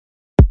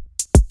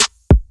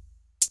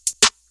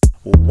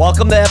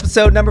Welcome to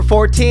episode number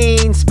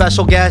 14.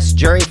 Special guest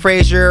Geri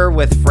Frazier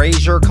with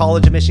Frazier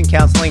College Admission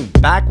Counseling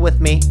back with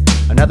me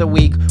another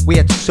week. We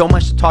had so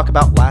much to talk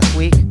about last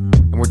week,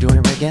 and we're doing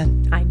it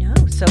again. I know,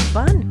 so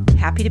fun.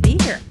 Happy to be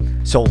here.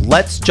 So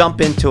let's jump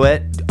into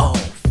it.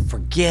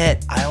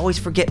 I always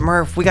forget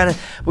Murph. We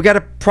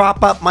gotta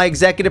prop up my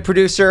executive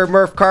producer,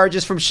 Murph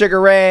Carges from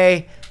Sugar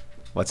Ray.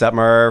 What's up,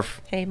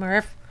 Murph? Hey,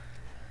 Murph.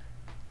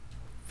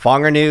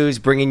 Fonger News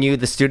bringing you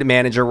the student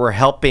manager. We're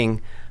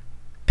helping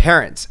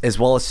parents as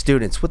well as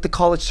students with the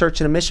college search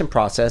and admission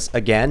process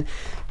again.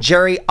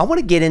 Geri, I want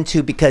to get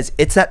into, because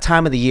it's that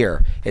time of the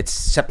year. It's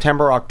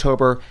September,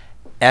 October,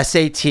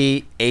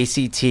 SAT,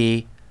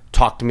 ACT.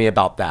 Talk to me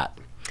about that.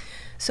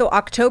 So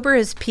October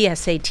is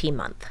PSAT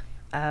month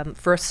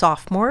for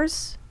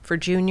sophomores, for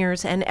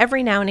juniors, and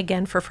every now and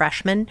again for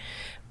freshmen.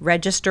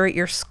 Register at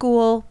your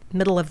school,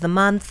 middle of the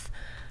month.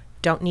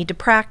 Don't need to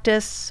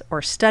practice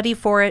or study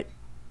for it.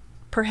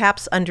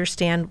 Perhaps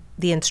understand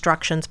the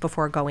instructions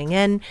before going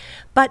in,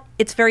 but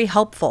it's very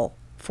helpful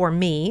for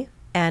me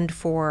and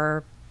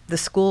for the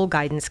school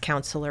guidance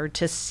counselor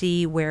to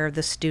see where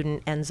the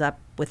student ends up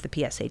with the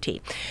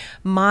PSAT.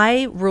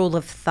 My rule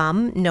of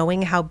thumb,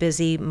 knowing how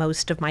busy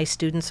most of my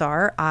students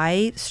are,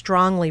 I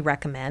strongly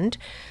recommend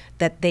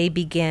that they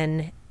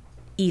begin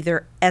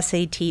either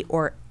SAT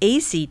or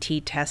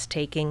ACT test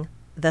taking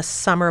the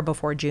summer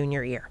before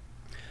junior year.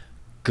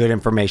 Good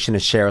information to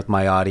share with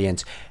my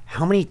audience.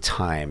 How many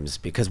times,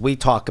 because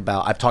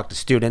I've talked to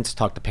students,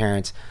 talked to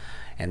parents,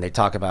 and they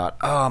talk about,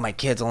 oh, my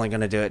kid's only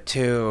going to do it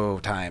 2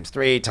 times,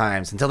 3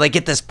 times until they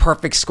get this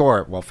perfect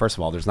score. Well, first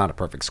of all, there's not a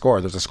perfect score.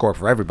 There's a score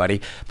for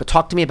everybody. But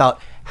talk to me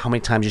about how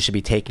many times you should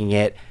be taking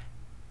it.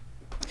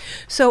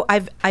 So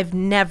I've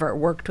never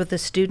worked with a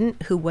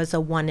student who was a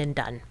one and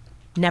done.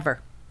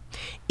 Never.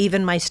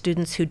 Even my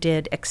students who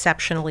did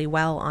exceptionally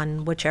well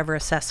on whichever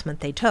assessment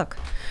they took.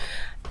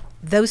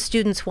 Those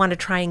students want to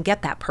try and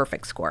get that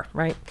perfect score,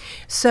 right?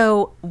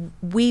 So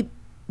we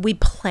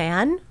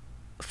plan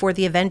for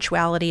the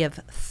eventuality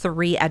of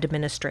 3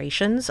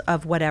 administrations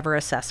of whatever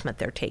assessment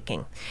they're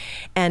taking.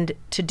 And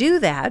to do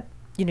that,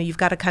 you've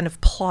got to kind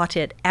of plot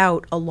it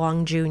out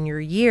along junior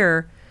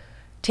year,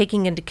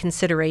 taking into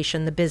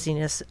consideration the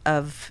busyness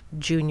of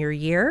junior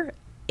year,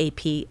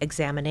 AP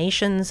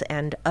examinations,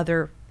 and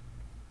other,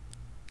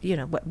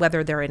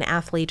 whether they're an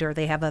athlete or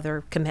they have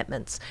other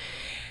commitments.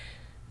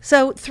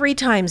 So 3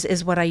 times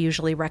is what I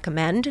usually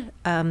recommend.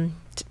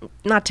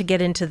 Not to get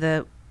into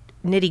the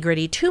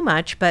nitty-gritty too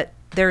much, but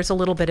there's a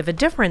little bit of a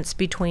difference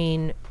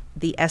between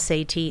the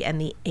SAT and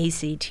the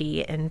ACT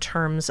in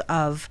terms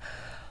of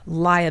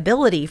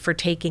liability for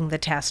taking the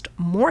test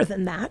more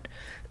than that.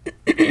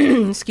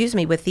 Excuse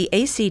me. With the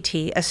ACT,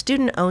 a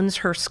student owns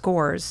her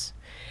scores,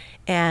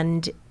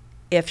 and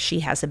if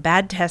she has a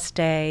bad test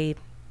day,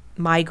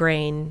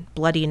 migraine,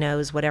 bloody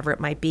nose, whatever it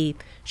might be,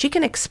 she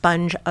can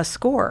expunge a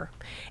score,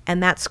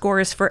 and that score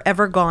is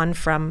forever gone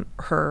from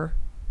her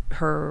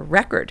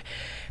record.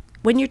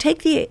 When you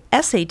take the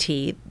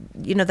SAT,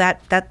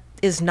 that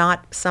is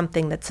not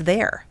something that's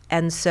there.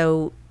 And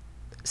so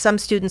some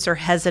students are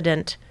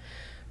hesitant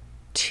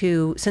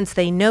since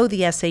they know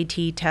the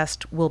SAT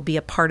test will be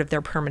a part of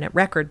their permanent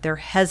record, they're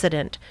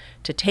hesitant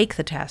to take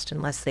the test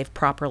unless they've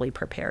properly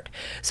prepared.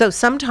 So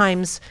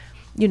sometimes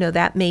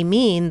that may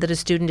mean that a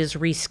student is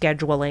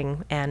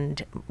rescheduling.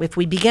 And if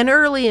we begin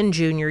early in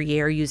junior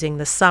year using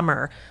the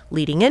summer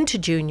leading into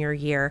junior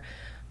year,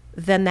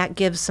 then that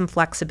gives some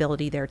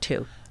flexibility there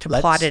too, to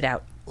plot it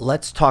out.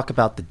 Let's talk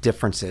about the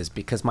differences,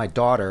 because my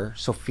daughter,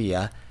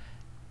 Sophia,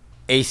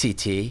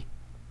 ACT,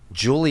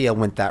 Julia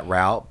went that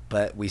route,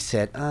 but we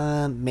said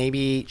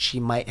maybe she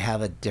might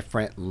have a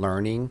different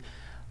learning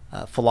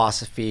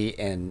philosophy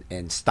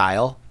and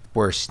style,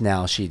 where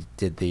now she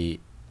did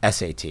the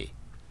SAT.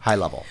 High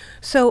level.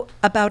 So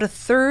about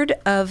 1/3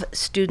 of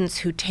students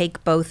who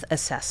take both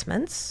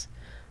assessments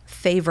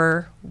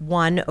favor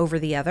one over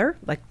the other.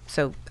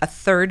 So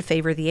 1/3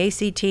 favor the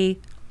ACT,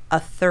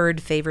 1/3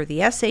 favor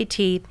the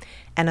SAT,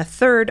 and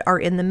 1/3 are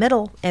in the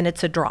middle, and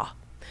it's a draw.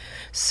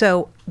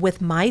 So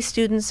with my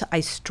students, I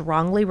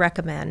strongly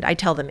recommend, I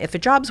tell them, if a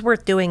job's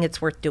worth doing,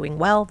 it's worth doing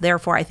well.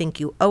 Therefore, I think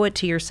you owe it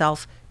to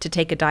yourself to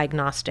take a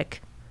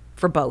diagnostic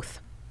for both.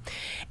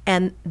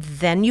 And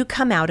then you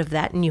come out of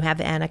that and you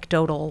have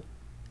anecdotal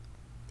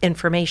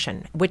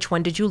information. Which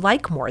one did you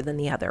like more than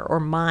the other,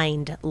 or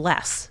mind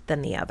less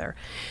than the other?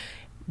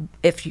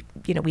 If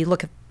we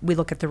look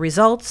at the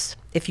results.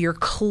 If you're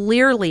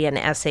clearly an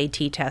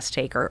SAT test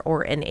taker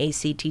or an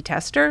ACT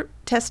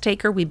test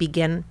taker, we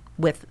begin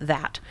with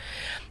that.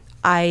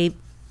 I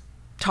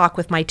talk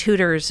with my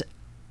tutors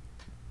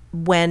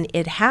when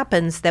it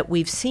happens that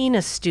we've seen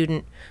a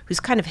student who's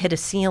kind of hit a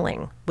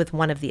ceiling with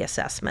one of the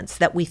assessments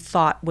that we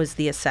thought was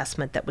the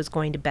assessment that was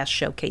going to best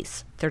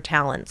showcase their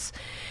talents.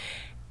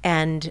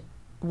 And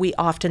we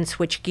often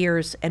switch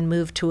gears and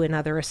move to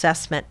another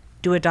assessment,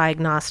 do a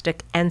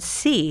diagnostic, and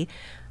see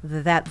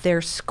that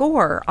their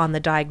score on the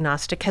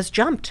diagnostic has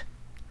jumped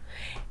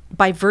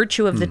by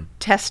virtue of the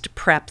test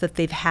prep that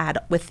they've had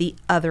with the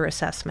other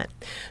assessment.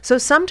 So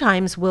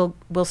sometimes we'll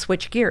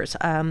switch gears.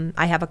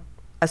 I have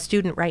a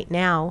student right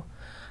now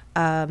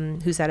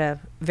who's at a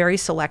very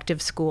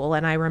selective school,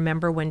 and I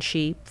remember when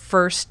she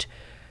first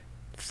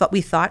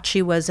we thought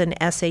she was an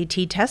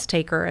SAT test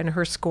taker, and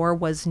her score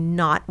was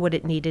not what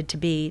it needed to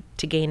be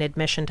to gain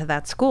admission to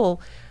that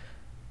school.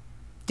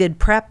 Did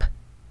prep,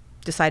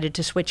 decided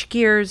to switch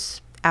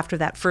gears after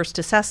that first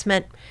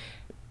assessment,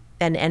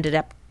 and ended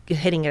up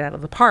hitting it out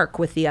of the park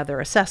with the other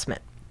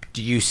assessment.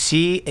 Do you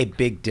see a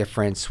big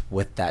difference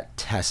with that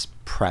test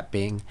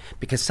prepping?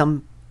 Because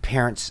some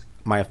parents,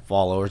 my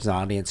followers and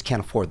audience,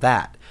 can't afford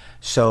that.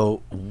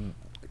 So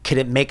can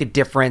it make a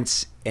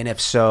difference? And if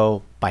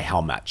so, by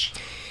how much?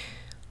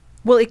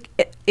 Well,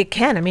 it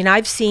can. I mean,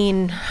 I've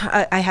seen,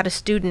 I had a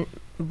student,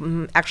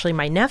 actually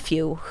my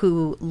nephew,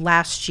 who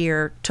last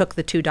year took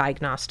the 2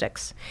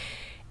 diagnostics.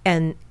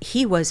 And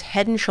he was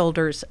head and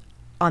shoulders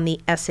on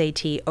the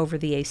SAT over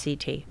the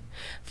ACT.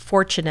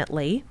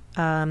 Fortunately,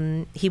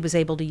 he was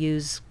able to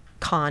use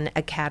Khan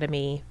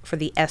Academy for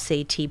the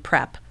SAT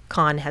prep.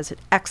 Khan has an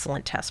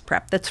excellent test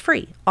prep that's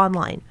free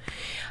online.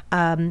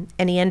 And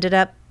he ended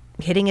up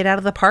hitting it out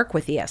of the park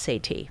with the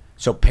SAT.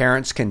 So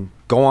parents can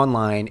go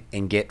online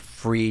and get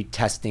free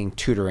testing,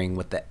 tutoring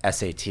with the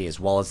SAT as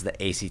well as the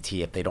ACT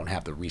if they don't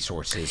have the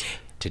resources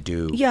to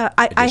do. Yeah,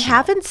 I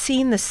haven't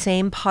seen the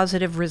same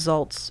positive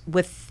results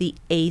with the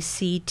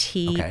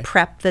ACT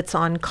prep that's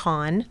on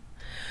Khan.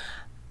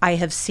 I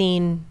have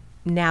seen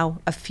now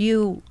a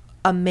few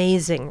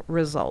amazing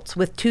results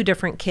with 2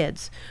 different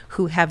kids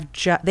who have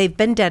they've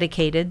been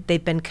dedicated,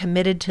 they've been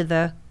committed to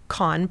the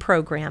Khan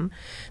program.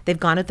 They've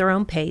gone at their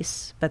own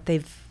pace, but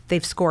they've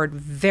scored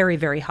very,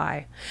 very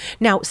high.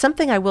 Now,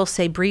 something I will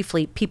say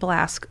briefly, people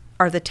ask,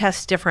 are the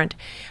tests different?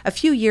 A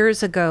few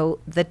years ago,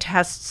 the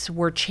tests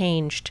were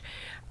changed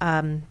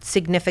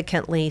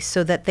significantly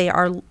so that they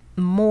are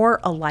more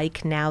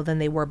alike now than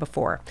they were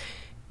before.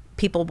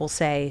 People will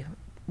say,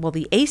 well,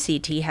 the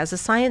ACT has a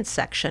science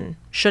section.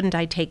 Shouldn't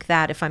I take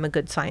that if I'm a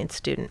good science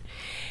student?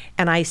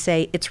 And I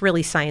say it's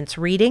really science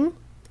reading.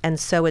 And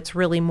so it's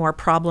really more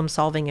problem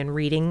solving and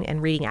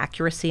reading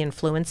accuracy and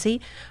fluency.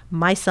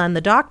 My son,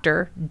 the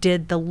doctor,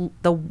 did the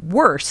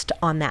worst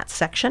on that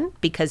section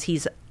because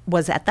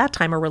was at that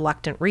time a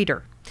reluctant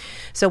reader.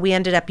 So we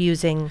ended up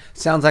using...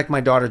 Sounds like my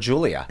daughter,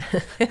 Julia.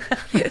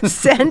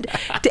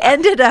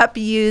 Ended up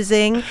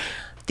using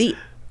the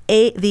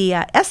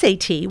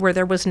SAT, where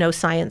there was no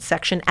science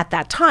section at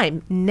that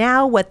time.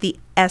 Now what the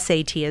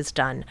SAT has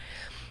done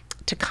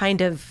to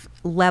kind of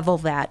level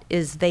that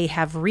is they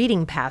have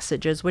reading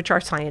passages which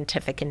are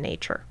scientific in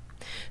nature.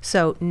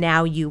 So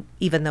now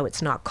even though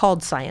it's not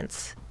called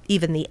science,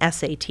 even the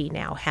SAT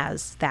now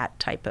has that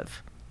type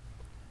of...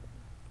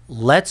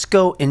 Let's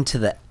go into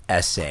the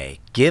essay.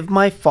 Give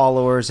my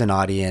followers and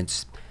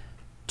audience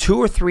 2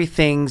 or 3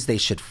 things they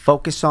should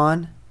focus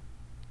on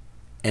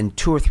and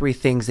 2 or 3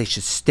 things they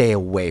should stay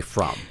away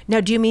from.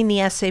 Now, do you mean the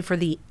essay for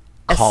the...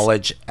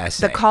 College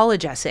essay. The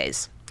college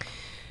essays.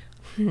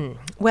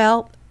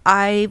 Well,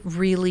 I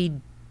really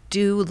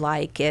do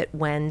like it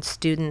when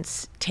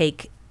students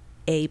take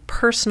a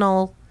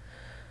personal,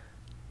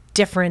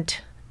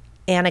 different,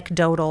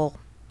 anecdotal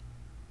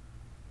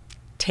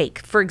take.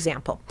 For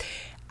example,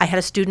 I had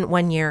a student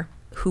one year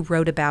who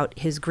wrote about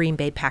his Green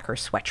Bay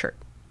Packers sweatshirt.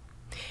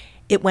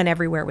 It went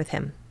everywhere with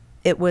him.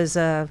 It was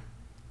so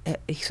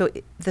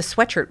the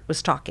sweatshirt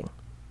was talking.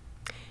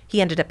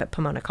 He ended up at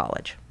Pomona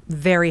College,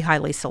 very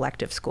highly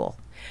selective school.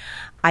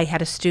 I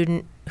had a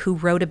student who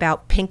wrote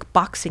about pink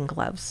boxing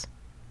gloves.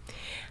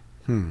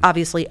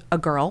 Obviously a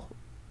girl.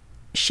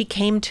 She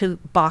came to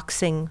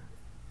boxing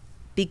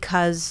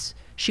because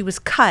she was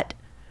cut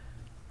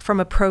from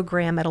a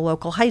program at a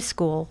local high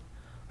school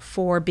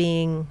for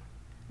being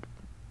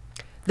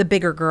the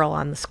bigger girl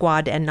on the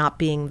squad and not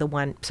being the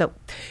one. So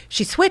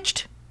she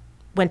switched,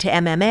 went to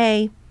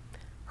MMA.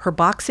 Her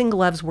boxing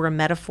gloves were a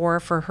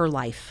metaphor for her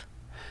life.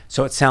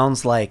 So it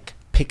sounds like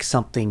pick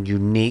something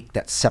unique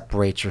that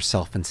separates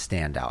yourself and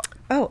stand out.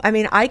 Oh, I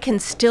mean, I can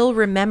still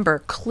remember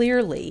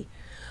clearly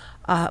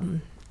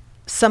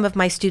some of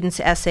my students'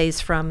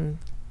 essays from,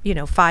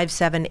 5,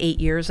 7, 8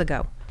 years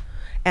ago.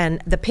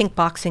 And the pink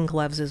boxing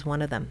gloves is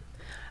one of them.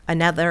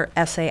 Another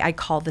essay I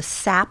call the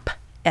SAP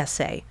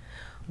essay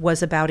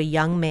was about a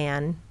young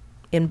man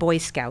in Boy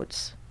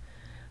Scouts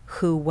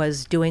who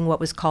was doing what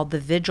was called the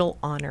Vigil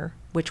Honor,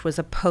 which was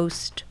a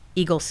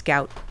post-Eagle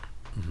Scout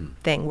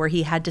thing where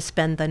he had to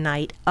spend the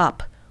night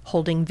up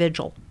holding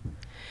vigil.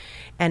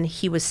 And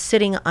he was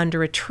sitting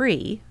under a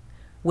tree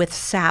with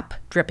sap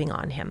dripping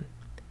on him.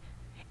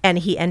 And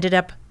he ended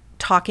up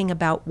talking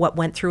about what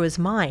went through his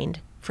mind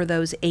for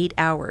those 8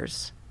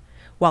 hours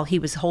while he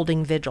was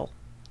holding vigil.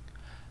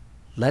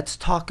 Let's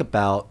talk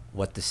about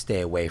what to stay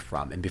away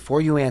from. And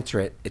before you answer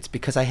it, it's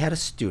because I had a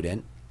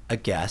student, a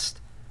guest,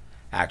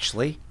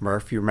 actually,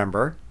 Murph, you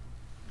remember,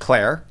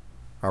 Claire,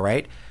 all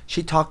right?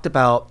 She talked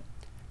about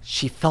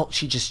she felt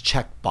she just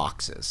checked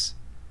boxes.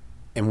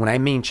 And when I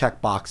mean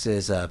check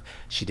boxes of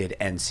she did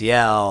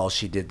NCL,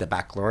 she did the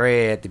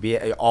baccalaureate, the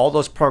BA, all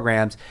those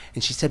programs.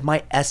 And she said,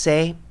 my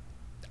essay,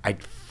 I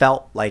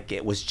felt like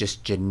it was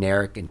just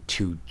generic and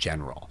too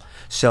general.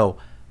 So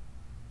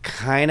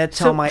kind of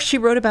tell So she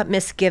wrote about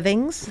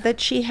misgivings that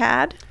she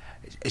had.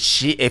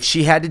 if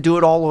she had to do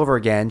it all over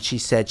again, she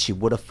said she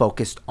would have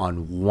focused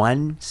on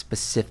one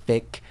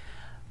specific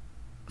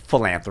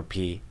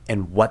philanthropy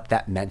and what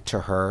that meant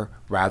to her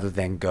rather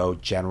than go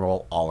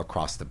general all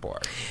across the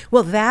board.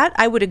 Well, that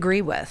I would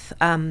agree with.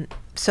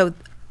 So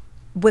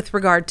with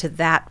regard to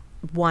that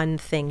one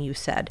thing you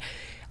said,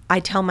 I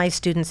tell my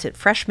students that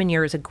freshman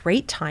year is a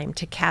great time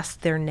to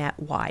cast their net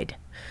wide.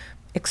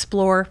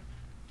 Explore,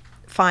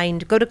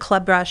 go to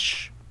Club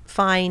Rush,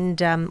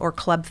 or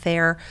Club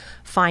Fair,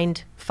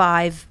 find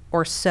 5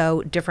 or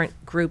so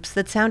different groups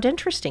that sound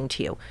interesting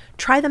to you.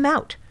 Try them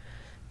out.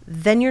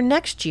 Then your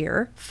next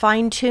year,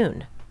 fine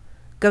tune.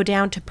 Go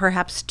down to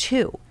perhaps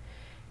 2.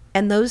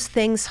 And those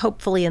things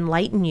hopefully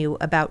enlighten you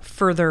about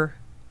further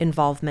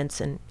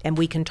involvements. And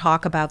we can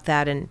talk about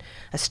that. And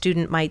a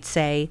student might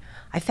say,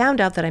 I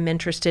found out that I'm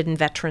interested in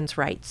veterans'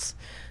 rights.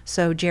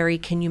 So, Geri,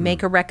 can you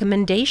make a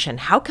recommendation?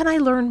 How can I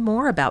learn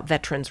more about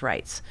veterans'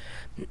 rights?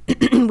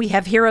 We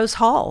have Heroes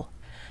Hall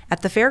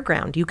at the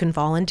fairground. You can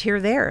volunteer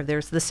there.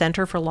 There's the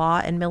Center for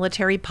Law and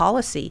Military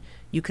Policy.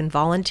 You can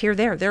volunteer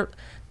there.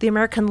 The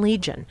American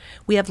Legion.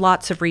 We have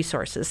lots of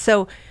resources.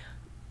 So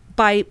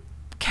by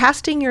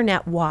casting your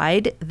net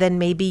wide, then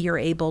maybe you're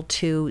able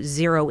to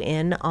zero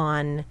in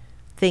on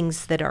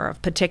things that are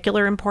of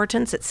particular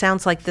importance. It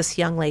sounds like this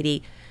young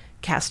lady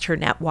cast her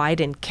net wide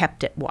and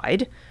kept it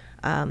wide.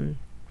 But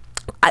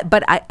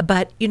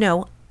you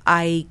know,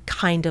 I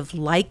kind of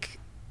like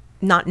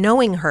not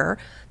knowing her.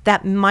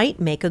 That might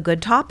make a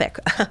good topic.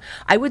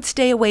 I would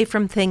stay away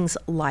from things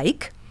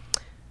like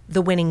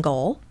the winning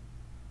goal,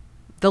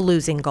 the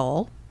losing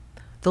goal,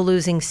 the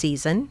losing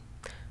season,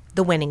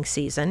 the winning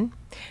season.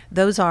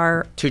 Those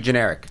are too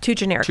generic.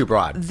 Too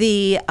broad.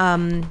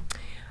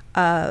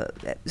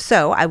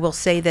 So I will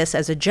say this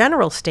as a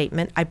general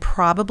statement. I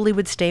probably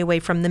would stay away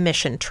from the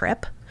mission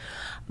trip,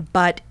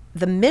 but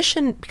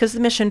because the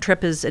mission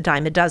trip is a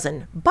dime a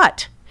dozen.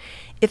 But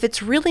if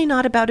it's really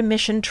not about a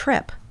mission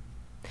trip,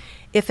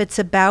 if it's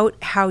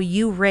about how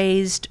you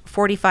raised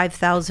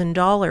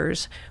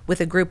 $45,000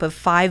 with a group of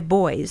 5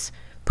 boys,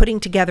 putting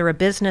together a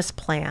business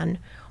plan,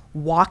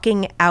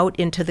 walking out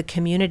into the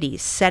community,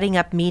 setting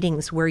up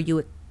meetings where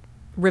you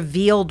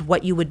revealed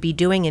what you would be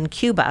doing in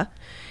Cuba,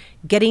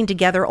 getting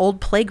together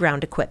old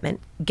playground equipment,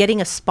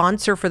 getting a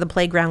sponsor for the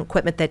playground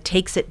equipment that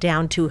takes it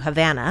down to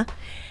Havana,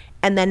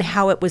 and then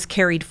how it was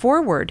carried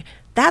forward,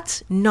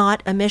 that's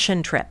not a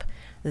mission trip.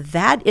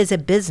 That is a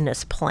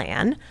business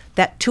plan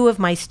that 2 of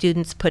my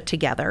students put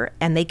together,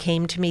 and they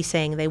came to me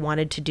saying they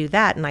wanted to do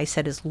that. And I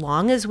said, as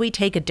long as we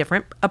take a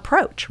different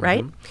approach,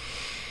 right?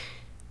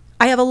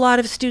 I have a lot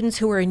of students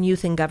who are in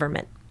youth and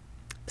government.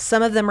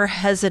 Some of them are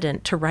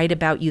hesitant to write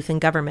about youth and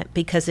government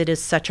because it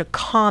is such a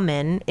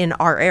common, in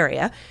our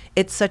area,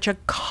 it's such a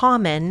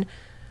common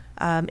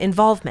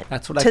involvement.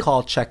 That's what I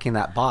call checking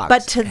that box.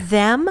 But to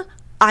them,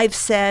 I've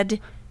said,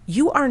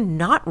 you are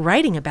not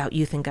writing about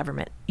youth and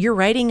government. You're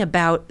writing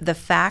about the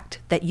fact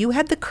that you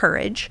had the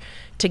courage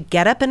to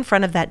get up in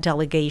front of that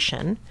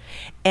delegation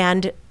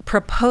and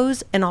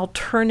propose an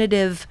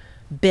alternative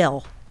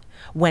bill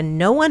when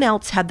no one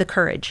else had the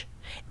courage.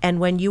 And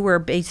when you were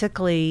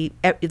basically,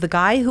 the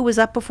guy who was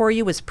up before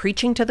you was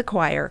preaching to the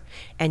choir,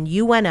 and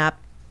you went up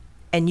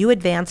and you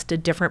advanced a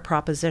different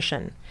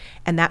proposition,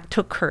 and that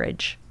took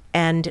courage.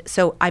 And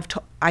so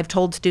I've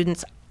told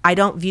students, I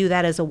don't view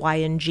that as a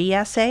Y&G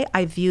essay.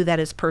 I view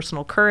that as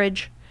personal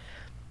courage.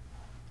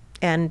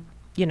 And,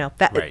 you know,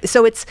 that, right.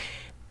 So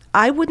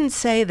I wouldn't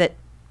say that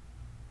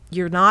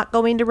you're not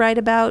going to write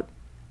about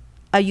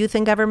a youth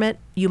in government.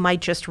 You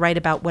might just write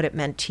about what it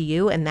meant to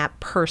you, and that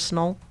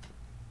personal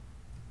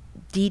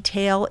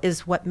detail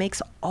is what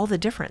makes all the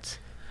difference.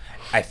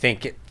 I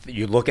think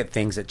you look at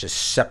things that just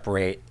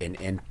separate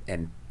and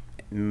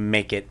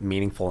make it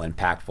meaningful and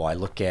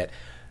impactful.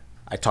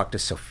 I talked to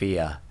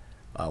Sophia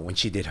when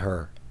she did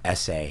her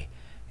essay,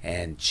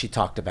 and she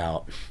talked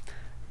about,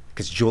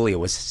 because Julia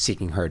was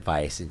seeking her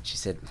advice, and she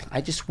said,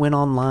 I just went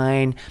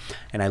online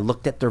and I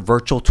looked at their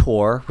virtual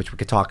tour, which we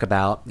could talk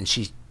about, and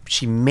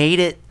she made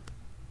it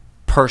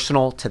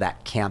personal to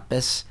that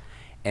campus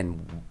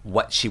and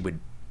what she would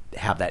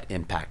have that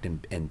impact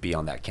and be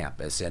on that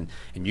campus. And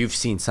you've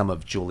seen some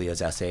of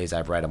Julia's essays.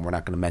 I've read them. We're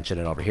not going to mention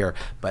it over here,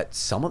 but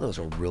some of those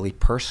are really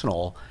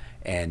personal.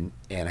 And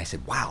I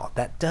said, wow,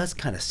 that does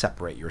kind of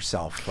separate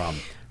yourself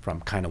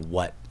from kind of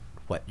what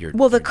you're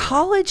Well, the doing.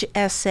 college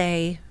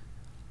essay,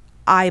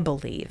 I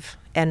believe,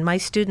 and my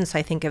students,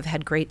 I think, have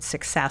had great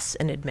success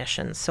in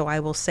admissions. So I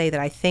will say that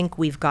I think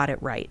we've got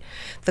it right.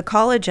 The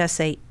college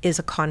essay is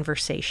a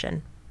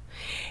conversation.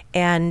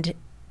 And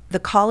the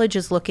college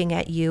is looking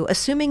at you,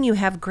 assuming you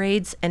have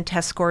grades and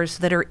test scores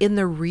that are in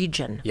the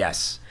region.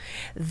 Yes.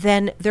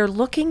 Then they're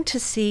looking to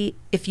see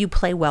if you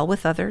play well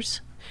with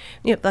others.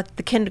 You know, like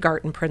the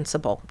kindergarten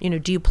principle. You know,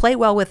 do you play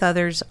well with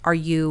others? Are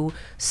you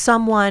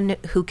someone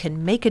who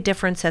can make a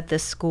difference at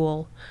this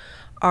school?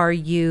 Are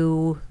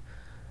you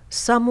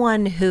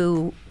someone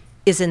who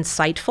is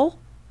insightful?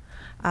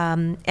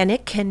 And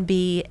it can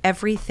be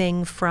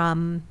everything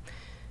from,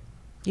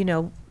 you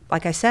know,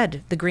 like I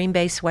said, the Green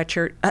Bay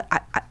sweatshirt.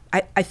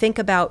 I think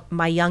about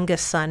my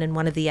youngest son in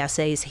one of the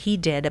essays he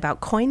did about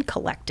coin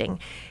collecting.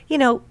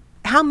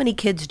 How many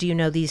kids do you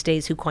know these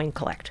days who coin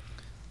collect?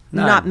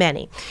 None. Not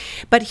many.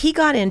 But he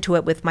got into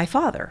it with my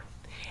father.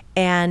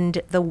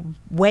 And the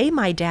way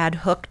my dad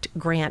hooked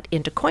Grant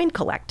into coin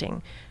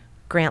collecting,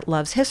 Grant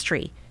loves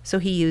history. So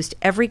he used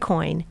every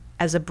coin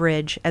as a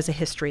bridge, as a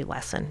history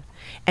lesson.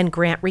 And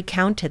Grant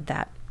recounted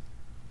that.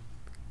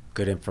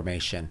 Good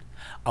information.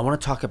 I want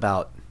to talk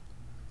about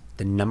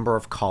the number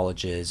of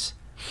colleges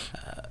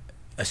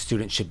a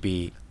student should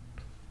be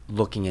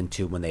looking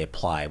into when they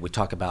apply. We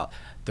talk about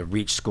the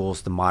reach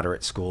schools, the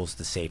moderate schools,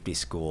 the safety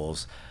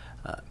schools.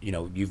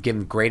 You've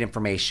given great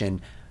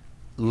information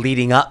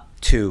leading up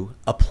to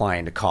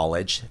applying to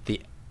college,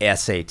 the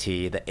SAT,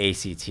 the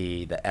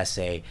ACT, the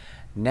essay.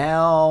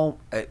 Now,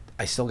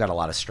 I still got a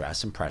lot of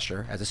stress and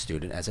pressure as a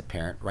student, as a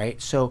parent,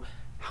 right? So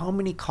how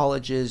many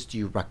colleges do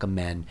you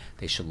recommend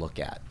they should look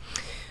at?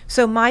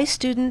 So my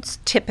students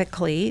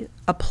typically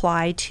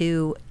apply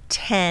to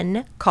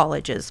 10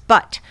 colleges,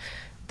 but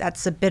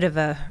that's a bit of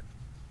a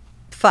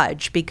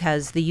fudge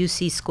because the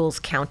UC schools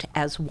count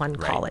as one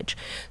college.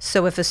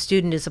 So if a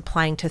student is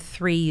applying to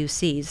 3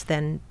 UCs,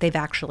 then they've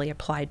actually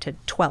applied to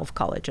 12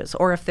 colleges.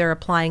 Or if they're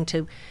applying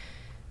to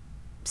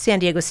San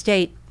Diego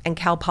State and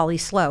Cal Poly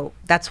SLO,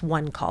 that's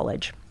one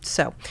college.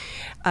 So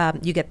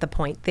you get the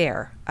point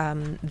there,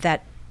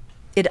 that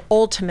it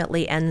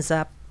ultimately ends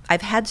up,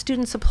 I've had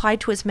students apply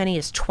to as many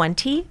as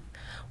 20,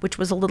 which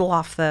was a little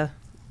off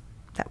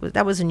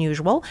that was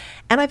unusual.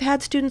 And I've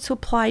had students who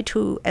apply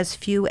to as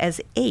few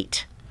as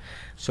 8.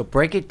 So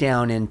break it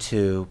down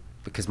into,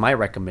 because my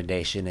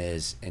recommendation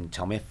is, and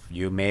tell me if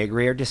you may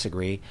agree or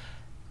disagree,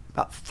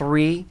 about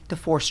 3 to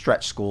 4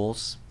 stretch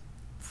schools,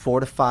 4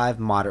 to 5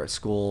 moderate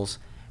schools,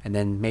 and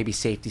then maybe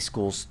safety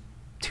schools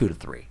 2 to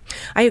 3.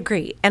 I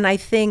agree. And I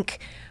think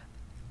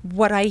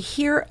what I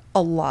hear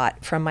a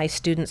lot from my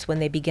students when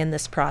they begin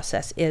this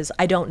process is,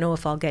 I don't know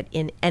if I'll get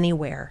in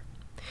anywhere.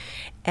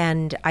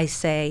 And I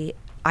say,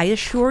 I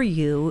assure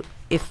you,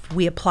 if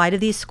we apply to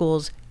these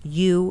schools,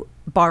 you,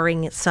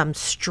 barring some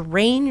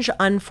strange,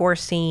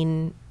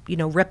 unforeseen,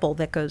 ripple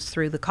that goes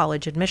through the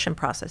college admission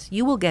process,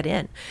 you will get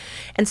in.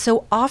 And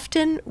so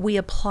often we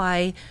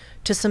apply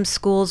to some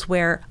schools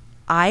where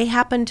I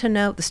happen to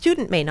know, the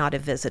student may not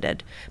have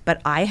visited,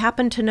 but I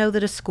happen to know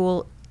that a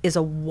school is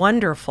a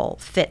wonderful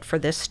fit for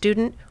this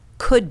student,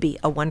 could be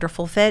a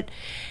wonderful fit.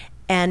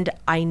 And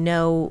I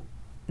know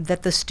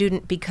that the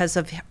student, because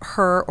of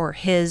her or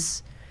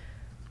his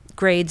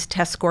grades,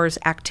 test scores,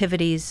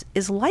 activities,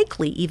 is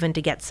likely even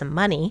to get some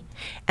money,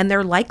 and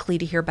they're likely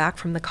to hear back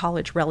from the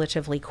college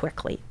relatively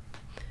quickly,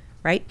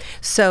 right?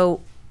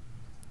 So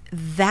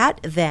that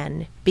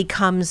then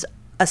becomes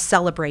a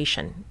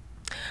celebration.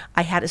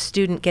 I had a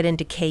student get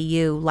into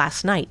KU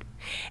last night,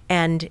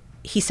 and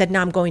he said,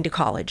 now I'm going to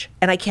college,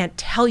 and I can't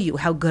tell you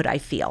how good I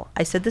feel.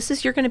 I said,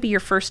 you're going to be your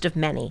first of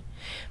many.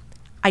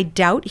 I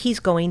doubt he's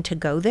going to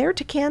go there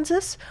to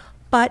Kansas,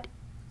 but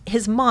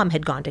his mom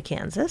had gone to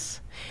Kansas,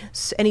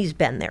 and he's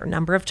been there a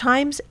number of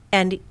times,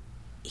 and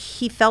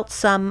he felt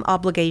some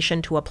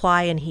obligation to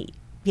apply, and he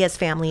has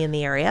family in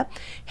the area.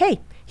 Hey,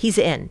 he's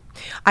in.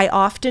 I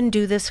often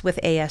do this with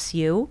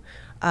ASU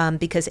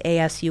because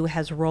ASU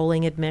has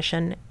rolling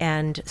admission,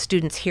 and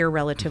students hear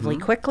relatively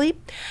quickly.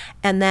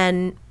 And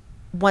then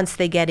once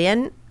they get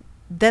in,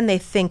 then they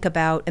think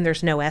about, and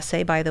there's no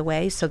essay, by the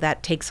way, so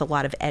that takes a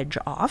lot of edge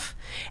off.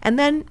 And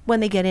then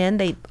when they get in,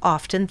 they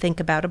often think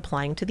about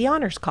applying to the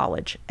Honors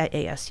College at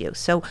ASU.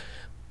 So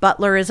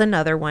Butler is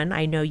another one.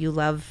 I know you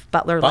love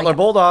Butler. Butler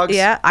Bulldogs.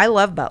 Yeah, I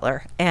love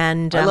Butler.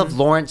 And I love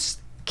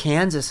Lawrence,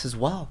 Kansas as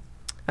well.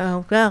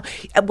 Oh,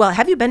 well,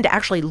 have you been to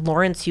actually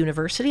Lawrence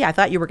University? I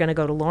thought you were going to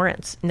go to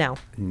Lawrence. No,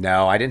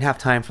 I didn't have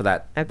time for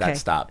that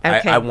stop.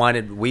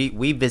 Okay.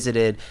 We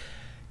visited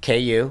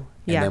KU.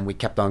 And Yeah. then we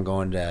kept on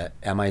going to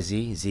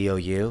MIZ,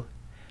 ZOU.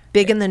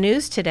 Big in the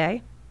news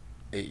today.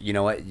 You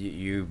know what?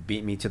 You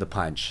beat me to the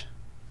punch.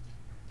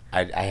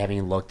 I haven't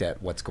even looked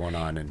at what's going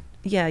on. And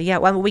Yeah.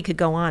 Well, we could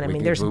go on.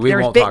 There's won't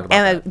big talk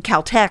about that.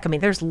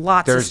 Caltech. There's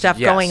lots of stuff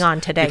going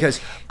on today.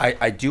 Because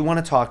I do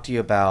want to talk to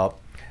you about.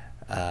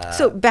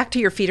 So back to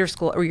your feeder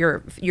school, or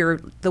your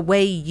the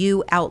way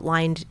you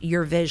outlined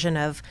your vision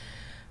of.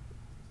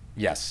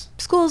 Yes.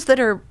 Schools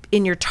that are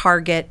in your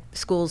target,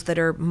 schools that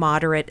are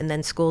moderate, and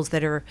then schools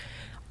that are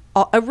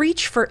a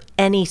reach for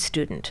any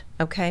student,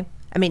 okay?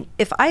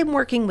 If I'm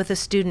working with a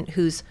student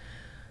who's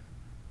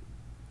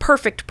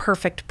perfect,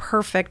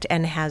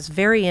 and has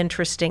very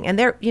interesting, and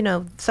they're,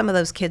 some of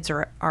those kids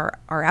are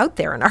out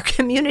there in our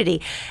community,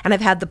 and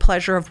I've had the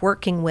pleasure of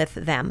working with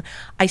them,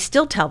 I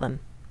still tell them,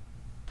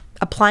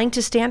 applying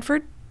to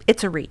Stanford,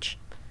 it's a reach.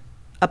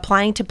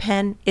 Applying to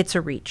Penn, it's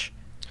a reach.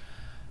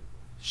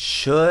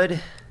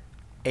 Should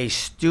a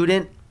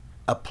student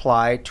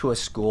apply to a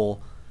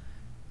school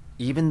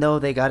even though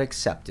they got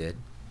accepted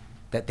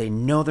that they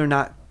know they're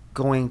not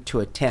going to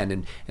attend?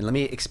 And let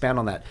me expand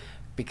on that,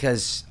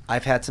 because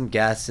I've had some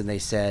guests and they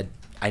said,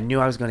 I knew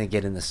I was going to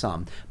get into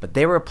some, but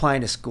they were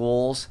applying to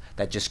schools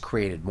that just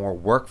created more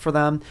work for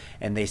them.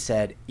 And they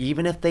said,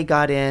 even if they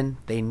got in,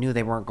 they knew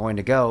they weren't going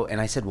to go.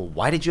 And I said, well,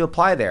 why did you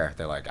apply there?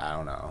 They're like, I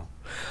don't know.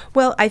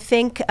 Well, I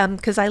think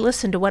because I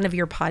listened to one of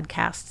your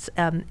podcasts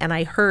and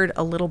I heard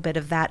a little bit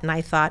of that, and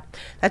I thought,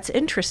 that's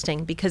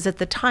interesting, because at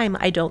the time,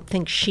 I don't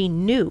think she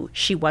knew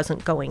she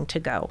wasn't going to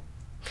go.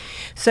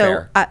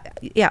 So, I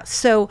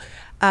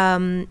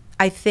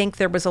think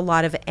there was a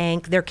lot of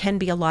there can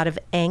be a lot of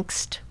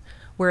angst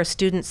where a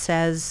student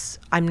says,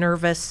 I'm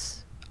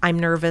nervous,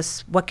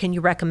 what can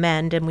you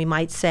recommend? And we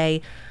might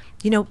say,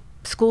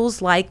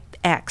 schools like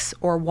X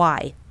or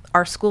Y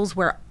are schools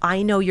where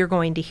I know you're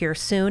going to hear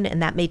soon, and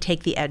that may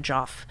take the edge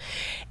off.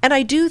 And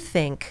I do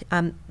think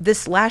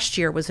this last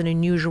year was an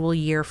unusual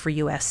year for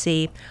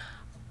USC.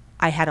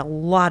 I had a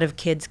lot of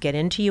kids get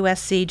into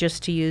USC,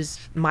 just to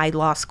use my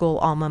law school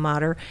alma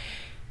mater.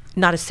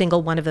 Not a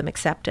single one of them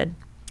accepted.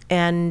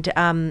 And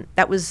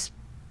that was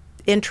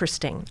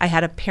interesting. I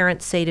had a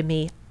parent say to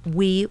me,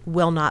 we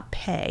will not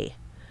pay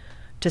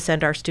to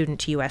send our student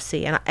to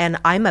USC. And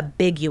I'm a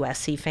big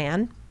USC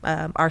fan.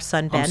 Our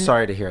son Ben. I'm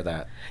sorry to hear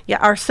that. Yeah,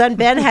 our son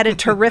Ben had a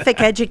terrific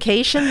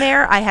education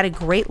there. I had a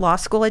great law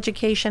school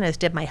education, as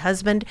did my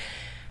husband.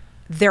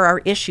 There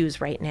are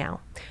issues right now,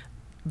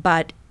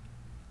 but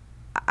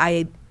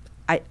I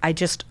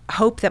just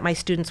hope that my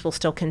students will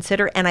still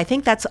consider. And I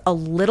think that's a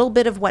little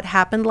bit of what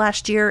happened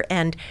last year.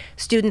 And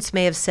students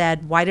may have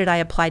said, why did I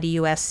apply to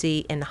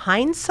USC? In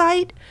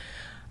hindsight,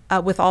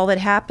 with all that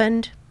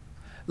happened.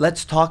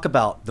 Let's talk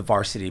about the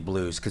Varsity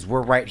Blues, because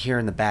we're right here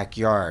in the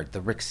backyard, the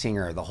Rick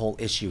Singer, the whole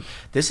issue.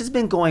 This has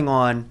been going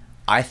on,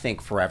 I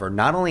think, forever,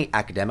 not only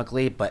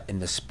academically, but in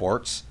the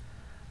sports,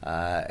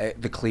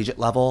 at the collegiate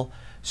level.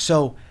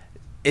 So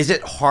is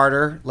it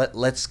harder?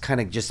 Let's kind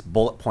of just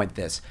bullet point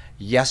this.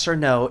 Yes or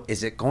no,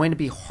 is it going to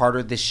be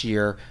harder this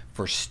year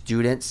for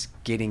students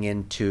getting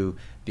into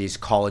these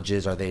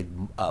colleges? Are they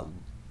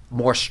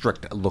more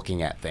strict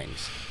looking at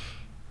things?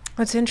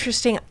 What's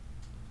interesting,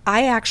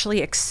 I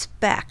actually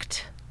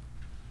expect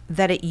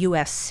that at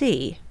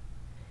USC,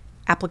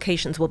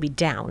 applications will be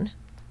down.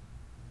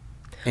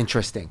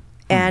 Interesting.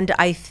 And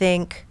I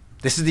think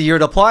this is the year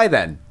to apply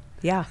then.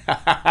 Yeah.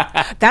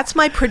 That's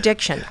my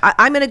prediction.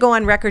 I'm going to go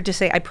on record to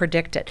say I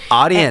predict it.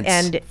 Audience,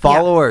 and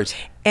followers.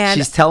 Yeah. And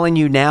she's telling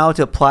you now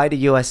to apply to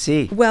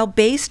USC. Well,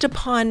 based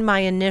upon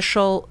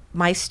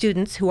my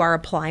students who are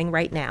applying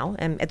right now,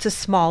 and it's a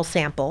small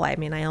sample. I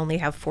mean, I only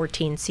have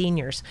 14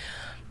 seniors,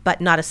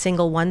 but not a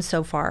single one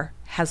so far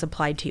has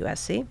applied to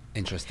USC.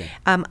 Interesting.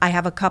 I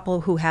have a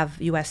couple who have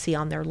USC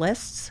on their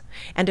lists,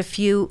 and a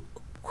few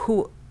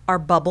who are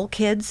bubble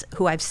kids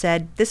who I've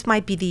said, this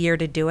might be the year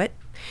to do it,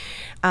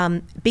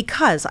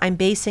 because I'm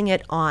basing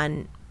it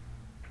on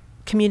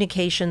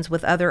communications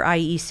with other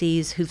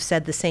IECs who've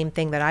said the same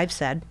thing that I've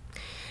said,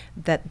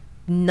 that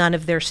none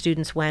of their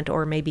students went,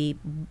 or maybe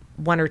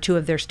one or two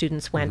of their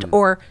students went,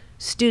 or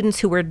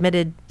students who were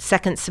admitted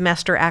second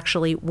semester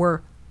actually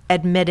were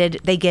admitted,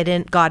 they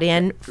got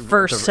in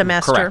first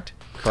semester.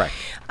 Correct.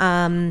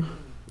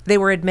 They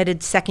were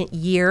admitted second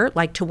year,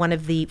 like to one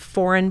of the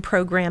foreign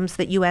programs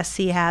that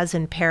USC has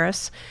in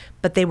Paris,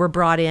 but they were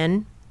brought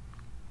in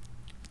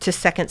to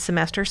second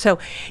semester. So,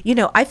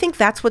 I think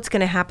that's what's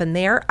going to happen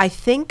there. I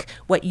think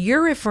what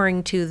you're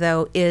referring to,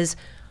 though, is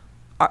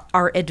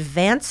our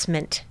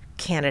advancement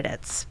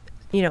candidates.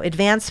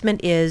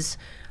 Advancement is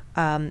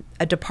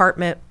a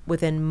department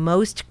within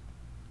most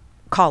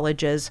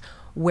colleges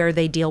where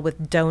they deal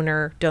with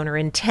donor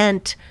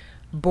intent,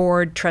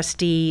 board,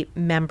 trustee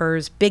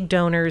members, big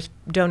donors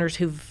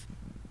who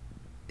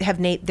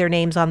have their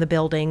names on the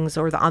buildings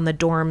or on the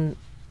dorm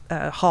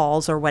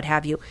halls or what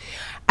have you.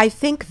 I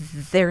think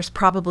there's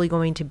probably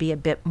going to be a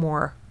bit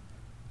more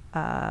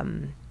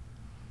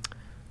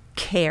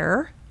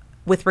care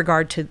with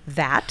regard to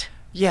that.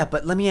 Yeah,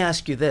 but let me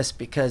ask you this,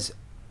 because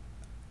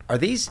are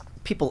these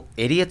people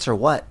idiots or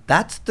what?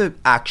 That's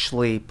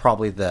actually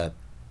probably the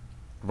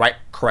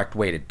correct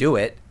way to do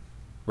it,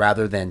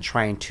 rather than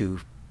trying to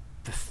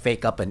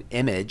fake up an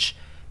image.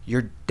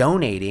 You're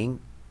donating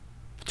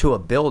to a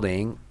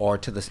building or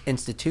to this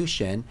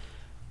institution,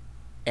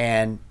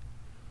 and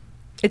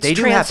it's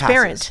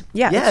transparent.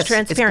 Yeah, yes, it's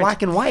transparent. It's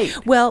black and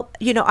white. Well,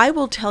 I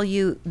will tell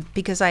you,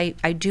 because I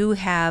do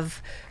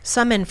have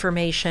some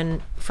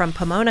information from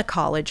Pomona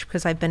College,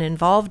 because I've been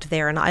involved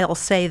there, and I'll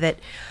say that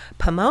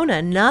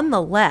Pomona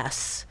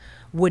nonetheless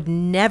would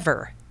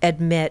never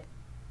admit,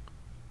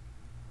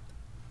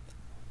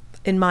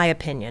 in my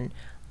opinion,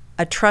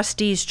 a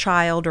trustee's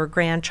child or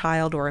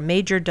grandchild or a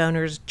major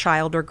donor's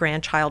child or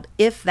grandchild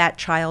if that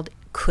child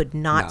could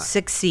not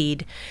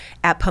succeed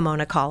at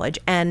Pomona College.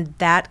 And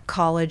that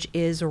college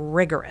is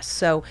rigorous.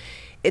 So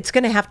it's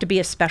going to have to be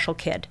a special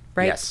kid,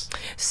 right? Yes.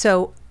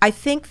 So I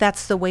think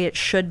that's the way it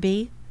should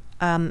be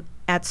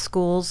at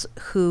schools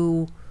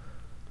who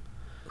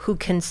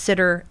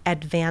consider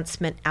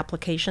advancement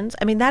applications.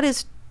 I mean, that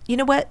is,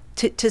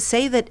 to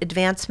say that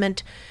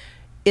advancement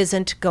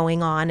isn't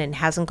going on and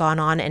hasn't gone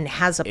on and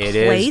has a place.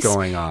 It is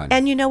going on.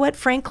 And you know what,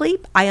 frankly,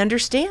 I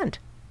understand.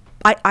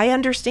 I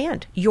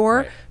understand. Your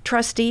Right.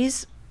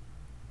 trustees,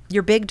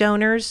 your big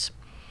donors.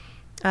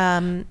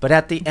 But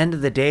at the end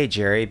of the day,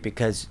 Jerry,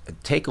 because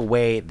take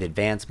away the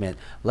advancement,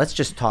 let's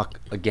just talk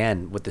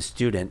again with the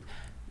student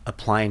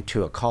applying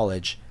to a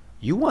college.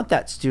 You want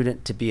that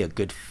student to be a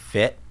good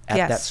fit at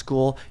Yes. that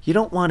school. You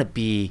don't want to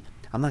be,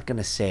 I'm not going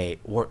to say,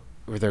 or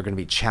they're going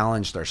to be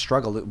challenged or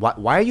struggle.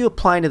 Why are you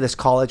applying to this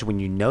college when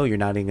you know you're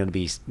not even going to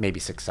be maybe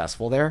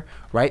successful there,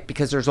 right?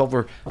 Because there's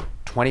over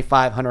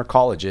 2,500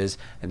 colleges,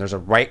 and there's a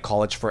right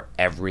college for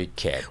every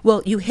kid.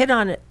 Well, you hit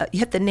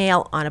the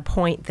nail on a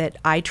point that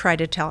I try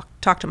to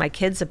talk to my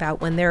kids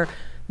about when they're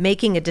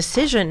making a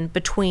decision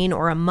between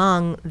or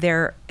among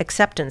their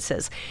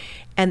acceptances.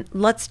 And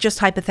let's just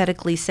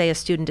hypothetically say a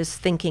student is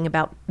thinking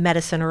about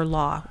medicine or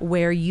law,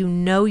 where you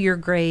know your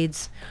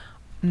grades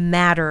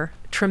matter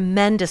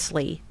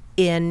tremendously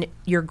in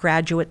your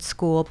graduate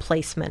school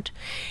placement.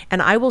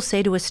 And I will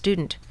say to a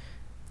student,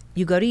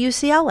 you go to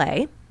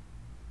UCLA,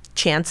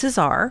 chances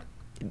are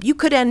you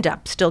could end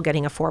up still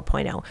getting a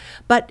 4.0,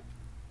 but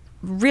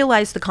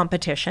realize the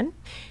competition.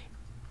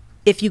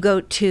 If you go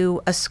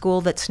to a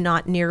school that's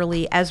not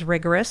nearly as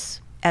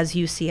rigorous as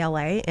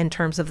UCLA in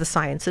terms of the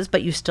sciences,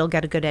 but you still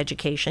get a good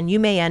education, you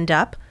may end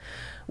up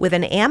with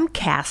an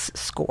AMCAS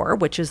score,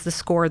 which is the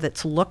score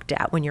that's looked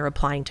at when you're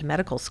applying to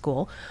medical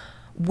school,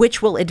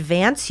 which will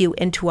advance you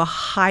into a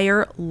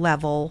higher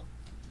level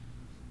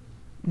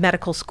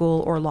medical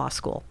school or law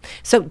school.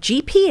 So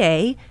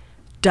GPA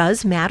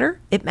does matter.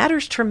 It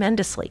matters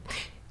tremendously.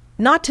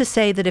 Not to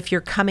say that if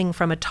you're coming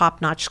from a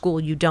top-notch school,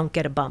 you don't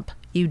get a bump.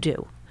 You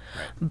do.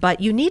 Right.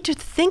 But you need to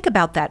think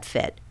about that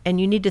fit, and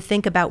you need to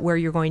think about where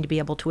you're going to be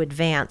able to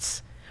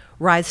advance,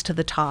 rise to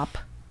the top.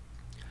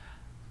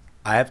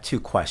 I have two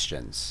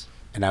questions,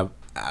 and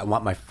I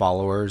want my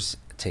followers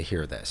to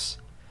hear this.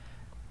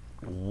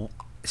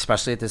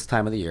 Especially at this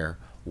time of the year,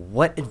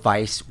 what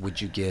advice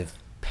would you give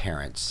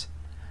parents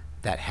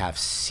that have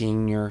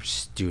senior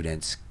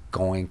students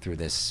going through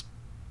this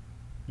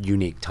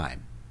unique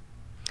time?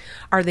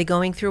 Are they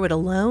going through it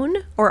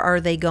alone, or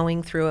are they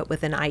going through it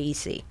with an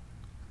IEC?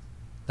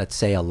 Let's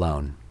say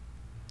alone.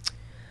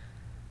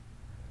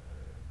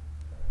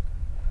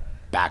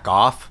 Back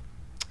off.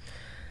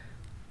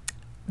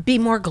 Be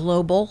more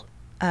global.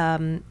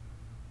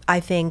 I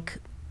think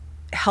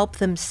help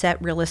them set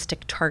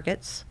realistic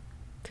targets.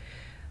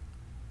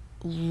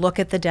 Look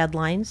at the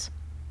deadlines.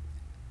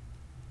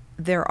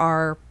 There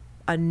are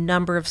a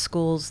number of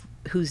schools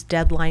whose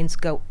deadlines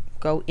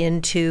go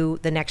into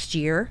the next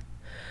year.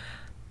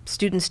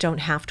 Students don't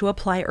have to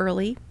apply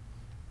early.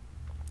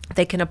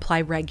 They can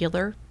apply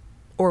regular,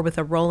 or with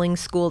a rolling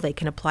school, they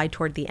can apply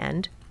toward the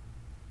end.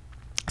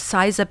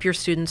 Size up your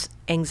students'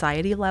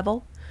 anxiety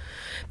level,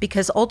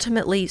 because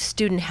ultimately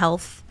student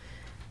health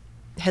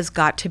has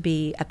got to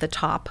be at the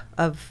top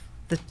of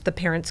the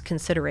parents'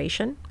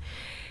 consideration.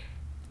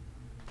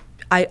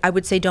 I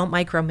would say don't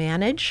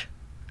micromanage.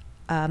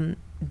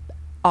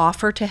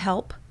 Offer to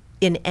help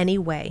in any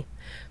way.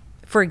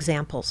 For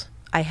examples,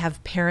 I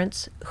have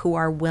parents who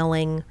are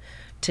willing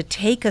to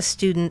take a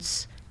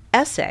student's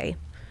essay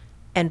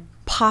and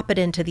pop it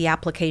into the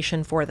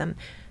application for them,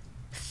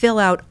 fill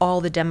out all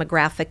the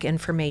demographic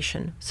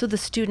information so the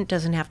student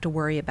doesn't have to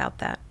worry about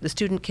that. The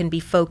student can be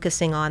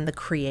focusing on the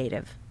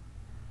creative.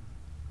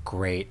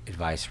 Great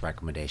advice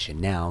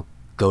recommendation. Now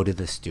go to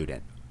the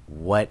student.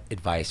 What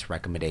advice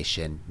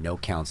recommendation, no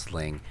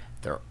counseling,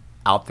 they're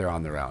out there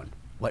on their own.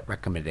 What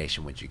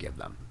recommendation would you give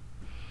them?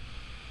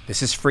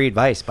 This is free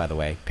advice, by the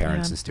way,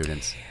 parents and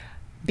students.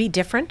 Be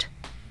different.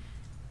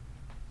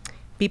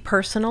 Be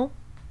personal.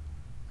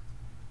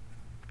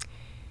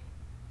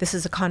 This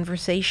is a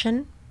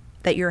conversation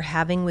that you're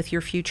having with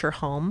your future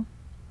home.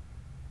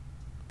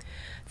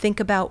 Think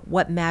about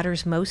what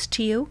matters most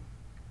to you.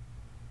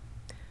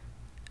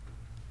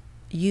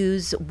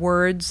 Use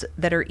words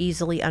that are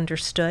easily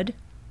understood,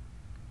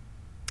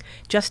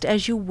 just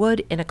as you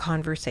would in a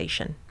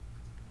conversation.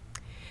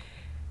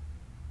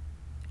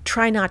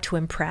 Try not to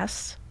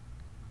impress.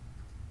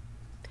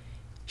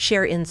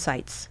 Share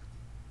insights.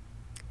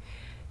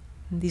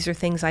 These are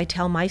things I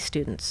tell my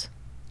students.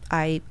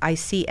 I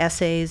see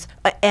essays,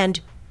 and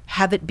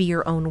have it be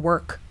your own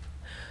work.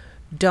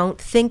 Don't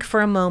think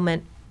for a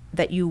moment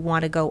that you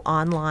want to go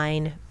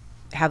online,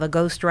 have a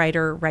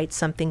ghostwriter write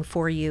something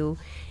for you.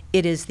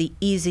 It is the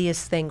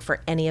easiest thing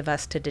for any of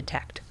us to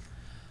detect.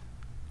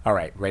 All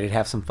right, ready to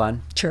have some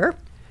fun? Sure.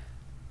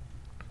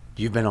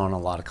 You've been on a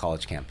lot of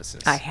college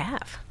campuses. I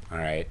have. All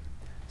right.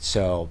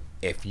 So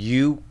if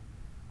you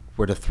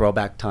were to throw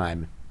back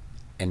time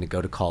and to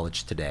go to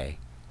college today,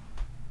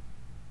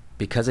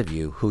 because of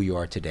you, who you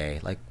are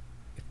today, like,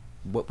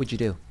 what would you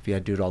do if you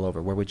had to do it all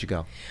over? Where would you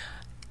go?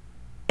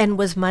 And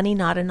was money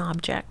not an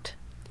object?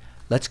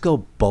 Let's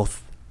go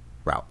both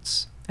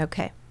routes.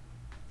 Okay.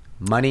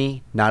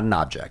 Money, not an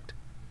object.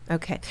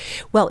 Okay.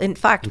 Well, in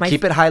fact, And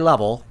keep it high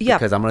level, Yeah.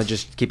 because I'm going to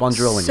just keep on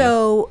drilling you.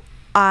 So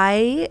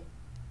I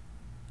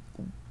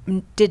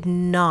did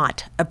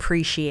not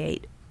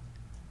appreciate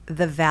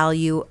the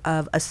value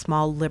of a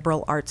small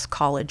liberal arts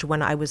college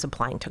when I was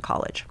applying to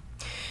college.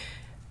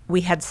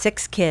 We had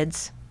 6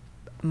 kids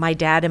My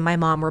dad and my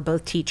mom were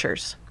both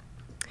teachers.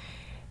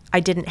 I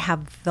didn't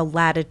have the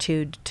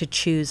latitude to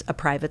choose a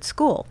private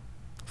school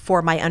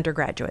for my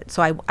undergraduate.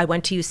 So I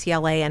went to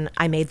UCLA and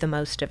I made the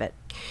most of it.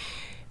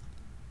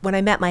 When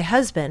I met my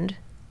husband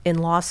in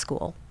law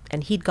school,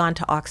 and he'd gone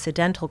to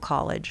Occidental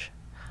College,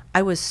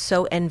 I was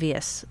so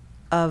envious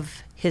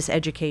of his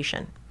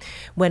education.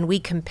 When we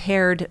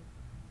compared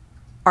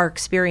our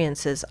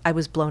experiences, I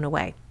was blown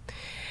away.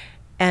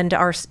 And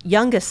our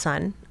youngest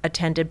son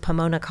attended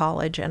Pomona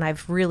College, and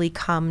I've really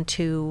come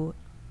to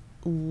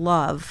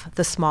love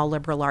the small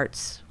liberal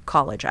arts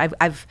college.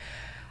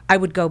 I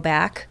would go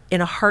back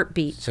in a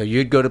heartbeat. So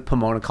you'd go to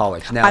Pomona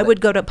College. Now I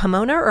would go to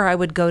Pomona, or I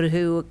would go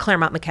to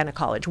Claremont McKenna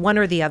College, one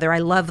or the other. I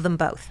love them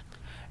both.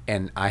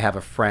 And I have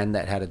a friend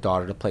that had a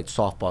daughter that played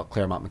softball at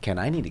Claremont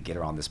McKenna. I need to get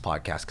her on this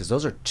podcast because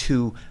those are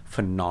two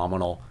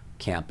phenomenal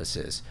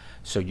campuses.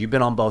 So you've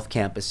been on both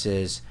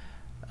campuses.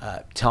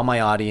 Tell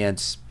my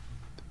audience,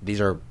 these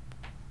are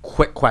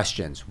quick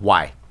questions.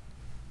 Why?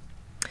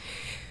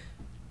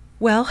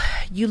 Well,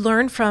 you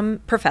learn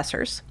from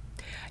professors.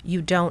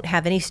 You don't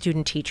have any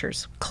student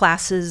teachers.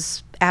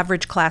 Classes,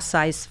 average class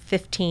size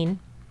 15.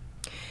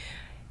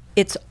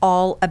 It's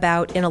all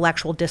about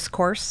intellectual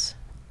discourse.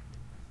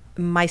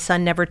 My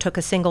son never took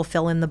a single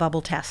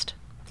fill-in-the-bubble test.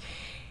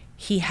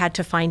 He had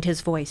to find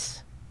his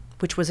voice,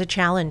 which was a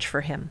challenge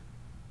for him.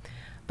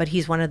 But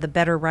he's one of the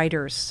better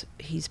writers.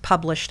 He's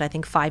published, I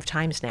think, 5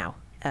 times now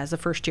as a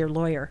first-year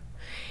lawyer.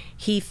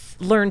 He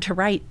learned to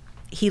write.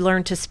 He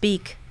learned to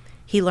speak.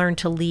 He learned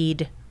to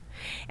lead.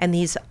 And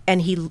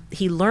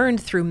he learned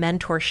through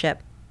mentorship,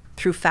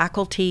 through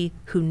faculty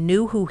who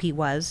knew who he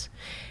was.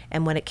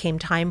 And when it came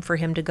time for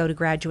him to go to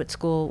graduate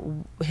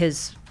school,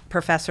 his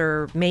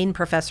main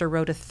professor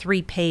wrote a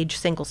 3-page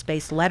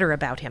single-spaced letter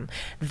about him.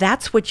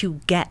 That's what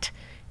you get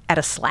at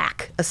a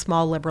SLAC, a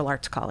small liberal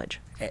arts college.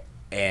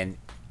 And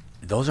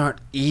those aren't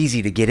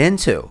easy to get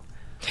into.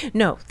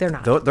 No, they're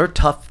not. They're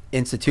tough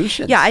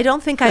institutions. Yeah, I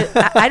don't think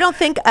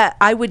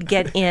I would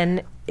get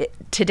in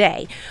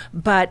today,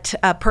 but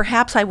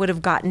perhaps I would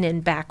have gotten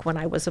in back when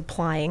I was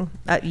applying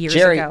years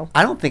Geri, ago.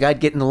 I don't think I'd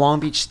get into Long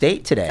Beach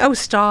State today. Oh,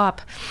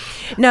 stop.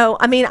 No,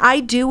 I mean,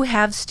 I do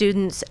have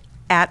students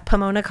at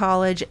Pomona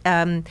College,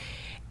 and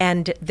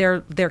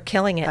they're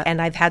killing it.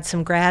 And I've had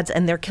some grads,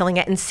 and they're killing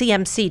it. And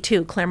CMC,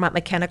 too, Claremont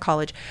McKenna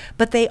College.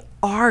 But they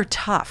are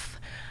tough.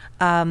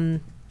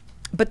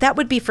 But that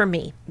would be for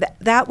me.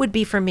 That would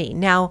be for me.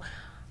 Now,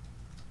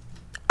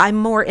 I'm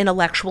more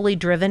intellectually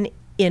driven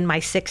in my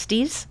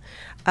 60s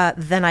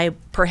than I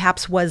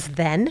perhaps was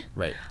then.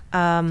 Right.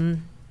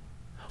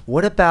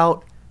 What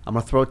about, I'm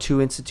going to throw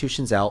 2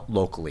 institutions out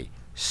locally,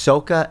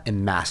 SoCA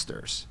and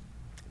Masters.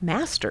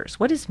 Masters?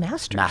 What is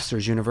Masters?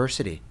 Masters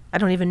University. I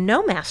don't even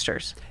know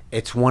Masters.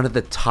 It's one of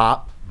the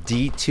top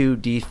D2,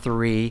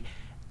 D3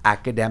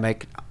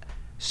 academic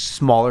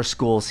smaller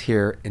schools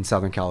here in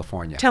Southern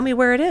California. Tell me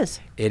where it is.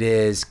 It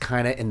is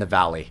kind of in the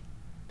valley.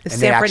 The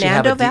San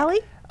Fernando Valley?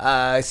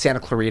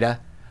 Santa Clarita.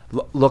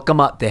 Look them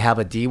up. They have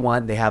a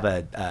D1. They have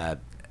a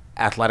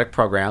athletic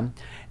program.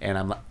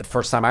 And the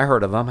first time I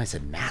heard of them, I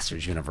said,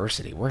 Masters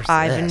University, where's this?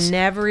 I've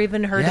never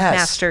even heard of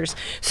Masters.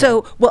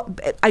 So, well,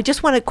 I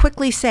just want to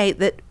quickly say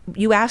that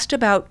you asked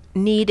about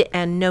need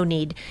and no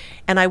need.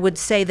 And I would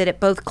say that at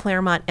both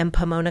Claremont and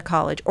Pomona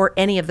College, or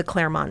any of the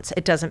Claremonts,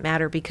 it doesn't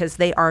matter because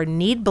they are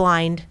need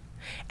blind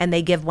and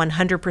they give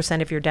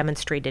 100% of your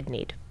demonstrated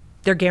need.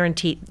 They're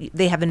guaranteed.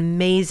 They have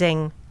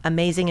amazing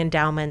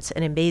endowments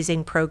and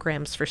amazing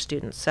programs for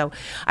students. So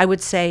I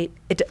would say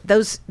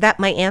that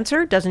my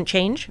answer doesn't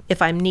change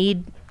if I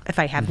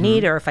have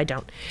need or if I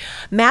don't.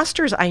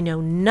 Masters, I know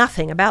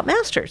nothing about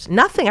Masters.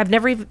 Nothing. I've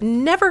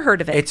never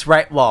heard of it. It's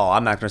right. Well,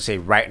 I'm not going to say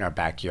right in our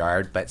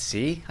backyard, but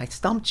see, I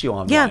stumped you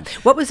on one.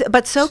 What was it?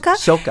 But SoCA?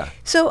 SoCA.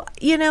 So,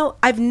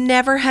 I've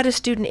never had a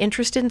student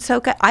interested in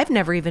SoCA. I've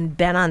never even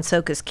been on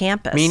SoCA's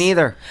campus. Me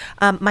neither.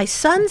 My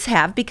sons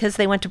have because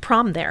they went to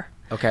prom there.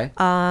 Okay.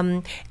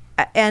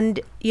 And,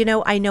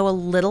 I know a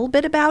little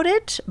bit about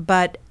it,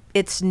 but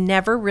it's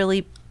never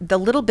really, the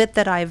little bit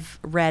that I've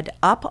read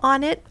up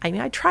on it,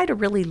 I try to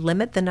really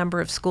limit the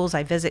number of schools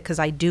I visit because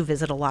I do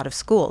visit a lot of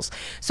schools.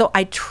 So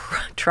I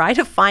try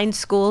to find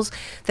schools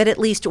that at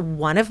least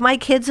one of my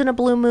kids in a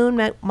blue moon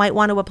might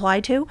want to apply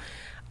to.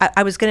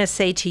 I was going to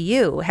say to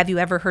you, have you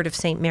ever heard of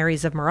St.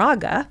 Mary's of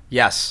Moraga?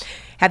 Yes.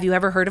 Have you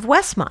ever heard of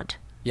Westmont?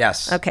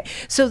 Yes. Okay.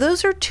 So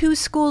those are 2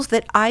 schools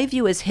that I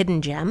view as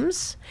hidden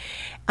gems.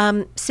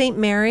 St.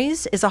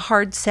 Mary's is a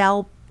hard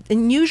sell,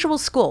 unusual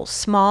school,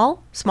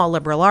 small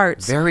liberal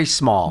arts. Very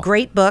small.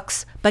 Great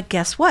books, but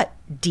guess what?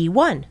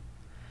 D1.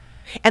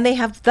 And they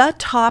have the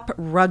top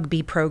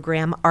rugby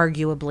program,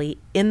 arguably,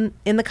 in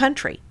the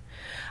country.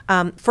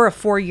 For a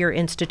 4-year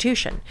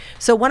institution.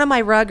 So one of my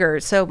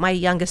ruggers, so my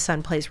youngest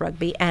son plays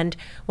rugby, and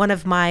one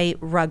of my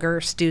rugger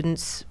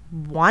students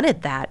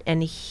wanted that,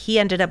 and he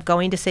ended up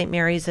going to St.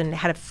 Mary's and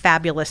had a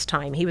fabulous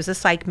time. He was a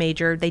psych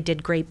major. They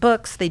did great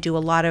books. They do a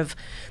lot of,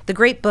 the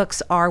great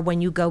books are when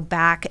you go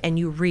back and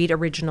you read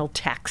original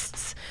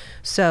texts.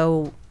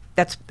 So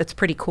that's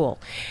pretty cool.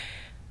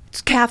 It's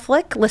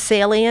Catholic,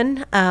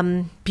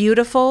 Lasallian,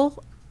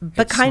 beautiful.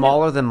 but It's kind of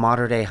smaller than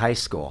modern day high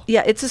school.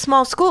 yeah, it's a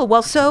small school.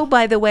 Well, so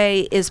by the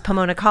way is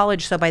Pomona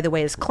College, so by the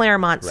way is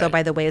Claremont, so Right.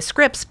 by the way is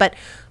Scripps, but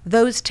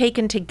those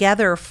taken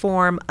together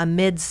form a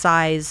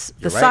mid-size,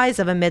 the You're right. size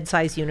of a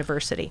mid-size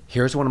university.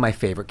 Here's one of my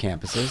favorite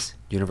campuses,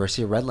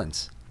 University of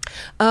Redlands.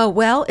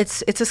 Well,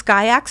 it's a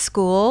SCIAC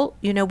school.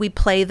 You know, we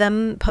play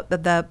them.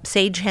 The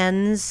Sage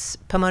Hens,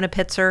 Pomona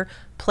Pitzer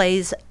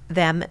plays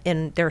them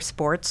in their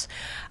sports.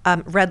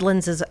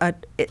 Redlands is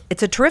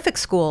it's a terrific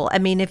school. I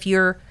mean,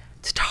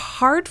 it's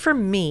hard for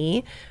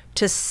me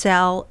to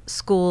sell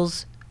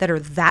schools that are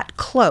that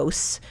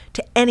close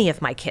to any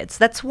of my kids.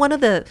 That's one of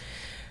the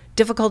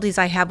difficulties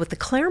I have with the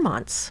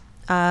Claremonts.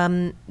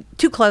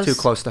 Too close. Too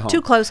close to home.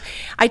 Too close.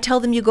 I tell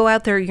them, you go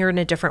out there, you're in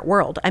a different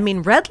world. I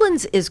mean,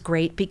 Redlands is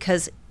great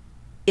because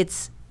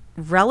it's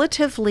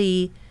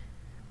relatively,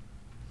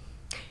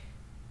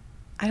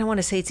 I don't want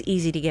to say it's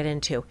easy to get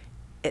into.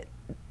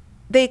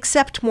 They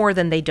accept more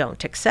than they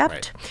don't accept.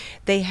 Right.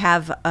 They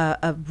have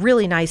a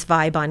really nice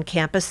vibe on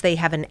campus. They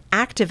have an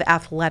active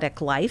athletic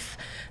life.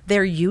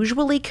 They're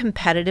usually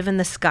competitive in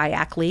the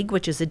SCIAC League,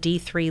 which is a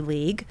D3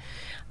 league.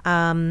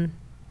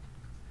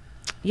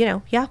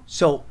 Yeah.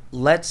 So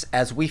let's,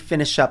 as we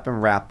finish up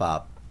and wrap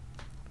up,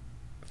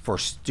 for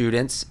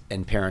students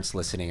and parents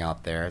listening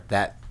out there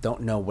that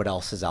don't know what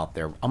else is out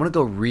there, I'm going to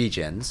go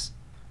regions,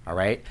 all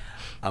right?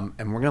 And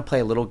we're going to play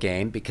a little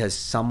game because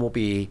some will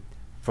be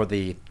for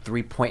the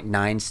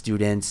 3.9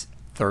 students,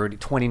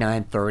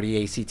 29,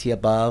 30 ACT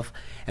above,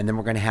 and then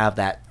we're going to have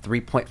that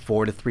 3.4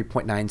 to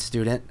 3.9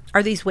 student.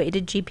 Are these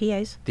weighted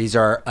GPAs? These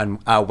are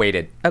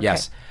weighted, Okay.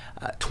 yes.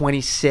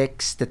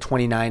 26 to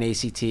 29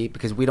 ACT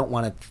because we don't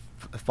want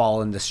to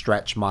fall into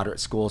stretch moderate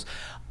schools.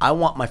 I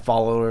want my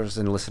followers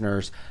and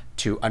listeners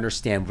to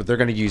understand what they're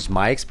going to use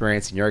my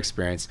experience and your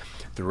experience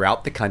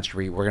throughout the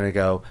country. We're going to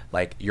go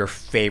like your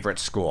favorite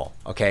school,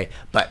 okay?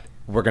 But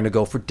we're going to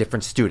go for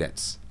different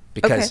students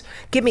because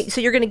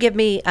You're going to give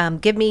me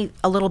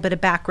a little bit of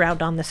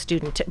background on the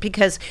student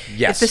because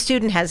Yes. if the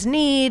student has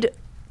need,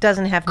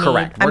 doesn't have need,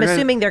 Correct. I'm We're gonna-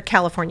 assuming they're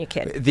California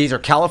kids. these are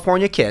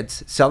California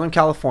kids, Southern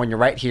California,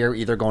 right here,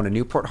 either going to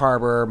Newport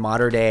Harbor,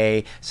 Mater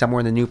Dei, somewhere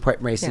in the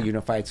Newport Mesa Yeah.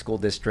 Unified School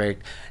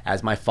District.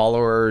 As my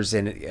followers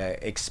and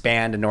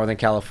expand to Northern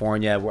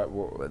California,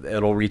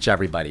 it'll reach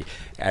everybody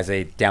as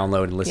they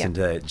download and listen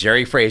to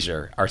Geri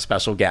Frazier, our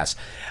special guest.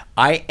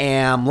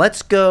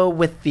 Let's go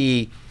with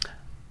the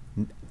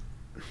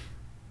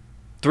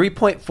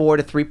 3.4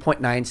 to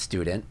 3.9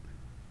 student,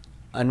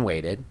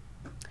 unweighted.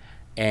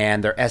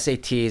 And their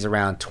SAT is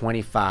around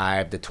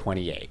 25 to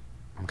 28,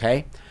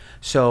 okay?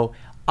 So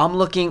I'm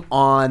looking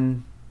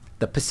on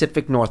the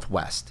Pacific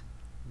Northwest.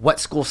 What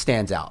school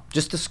stands out?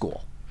 Just the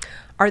school.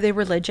 Are they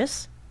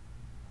religious?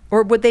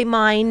 Or would they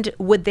mind,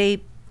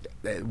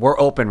 We're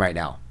open right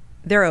now.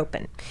 they're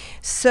open.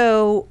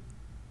 So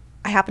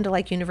I happen to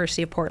like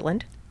University of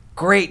Portland.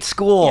 Great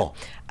school.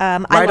 I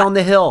Right li- on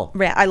the hill.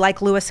 Yeah, I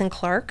like Lewis and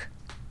Clark.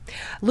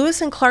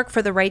 Lewis and Clark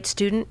for the right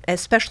student,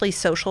 especially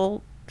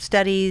social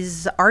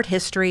studies, art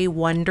history,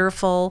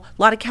 wonderful.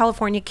 A lot of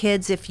California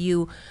kids, if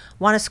you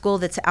want a school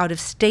that's out of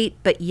state,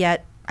 but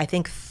yet I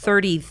think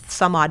 30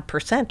 some odd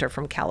 % are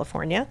from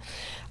California.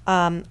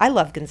 I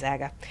love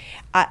Gonzaga.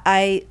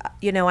 I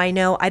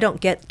know I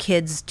don't get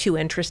kids too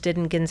interested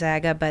in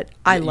Gonzaga, but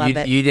I love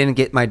it. You didn't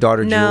get my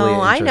daughter Julia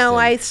No, I know.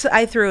 interested.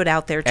 I threw it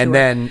out there too. And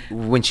then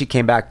when she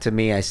came back to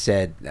me, I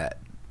said,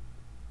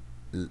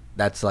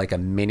 that's like a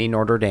mini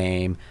Notre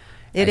Dame.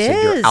 It I said,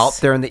 is. You're out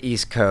there on the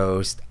East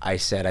Coast. I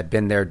said, I've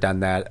been there, done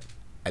that.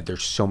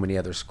 There's so many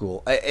other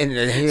schools. And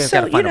he's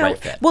got to find the right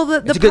fit. Well, the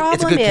It's a good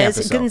problem campus,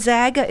 is though.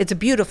 Gonzaga, it's a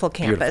beautiful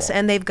campus, Beautiful.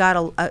 and they've got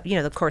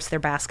of course, their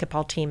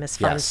basketball team is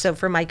fun. Yes. So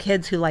for my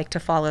kids who like to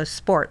follow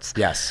sports.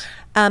 Yes.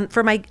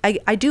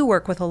 I do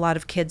work with a lot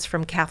of kids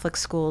from Catholic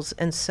schools,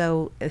 and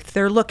so if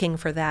they're looking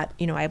for that,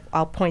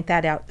 I'll point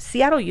that out.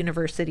 Seattle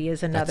University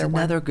is That's another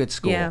one. another good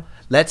school. Yeah.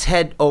 Let's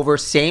head over,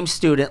 same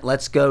student.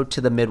 Let's go to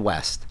the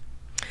Midwest.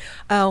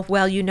 Oh,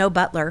 well,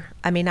 Butler.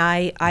 I mean,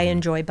 I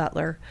enjoy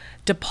Butler.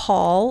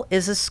 DePaul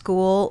is a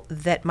school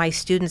that my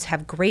students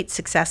have great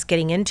success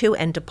getting into,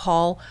 and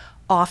DePaul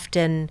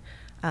often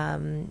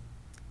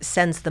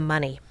sends the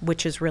money,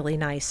 which is really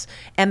nice.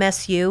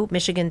 MSU,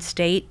 Michigan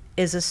State,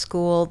 is a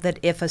school that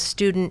if a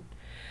student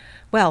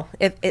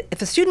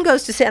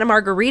goes to Santa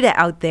Margarita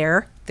out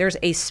there, there's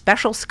a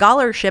special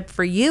scholarship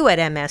for you at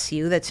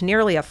MSU that's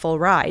nearly a full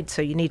ride,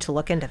 so you need to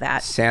look into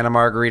that. Santa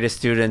Margarita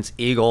students,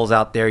 Eagles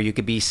out there. You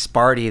could be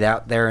Sparty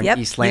out there in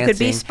East Lansing. You could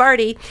be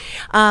Sparty.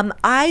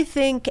 I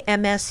think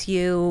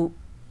MSU,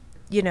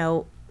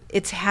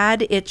 it's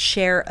had its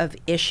share of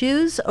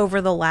issues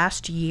over the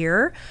last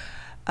year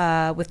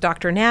with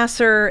Dr.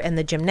 Nasser and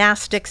the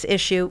gymnastics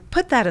issue.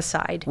 Put that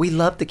aside. We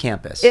love the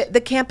campus.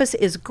 The campus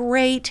is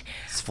great.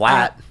 It's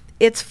flat.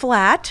 It's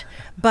flat,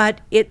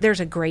 but there's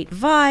a great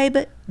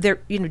vibe.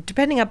 There,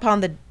 depending upon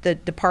the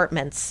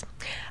departments.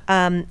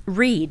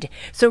 Reed.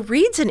 So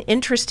Reed's an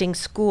interesting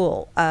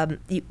school.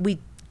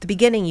 The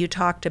beginning you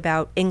talked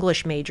about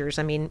English majors.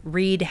 I mean,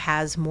 Reed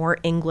has more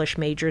English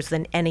majors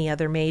than any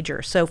other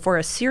major. So for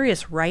a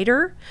serious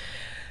writer,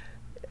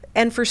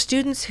 and for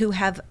students who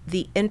have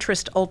the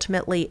interest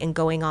ultimately in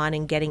going on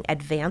and getting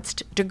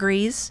advanced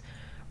degrees,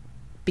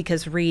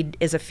 because Reed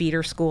is a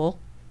feeder school,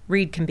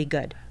 Reed can be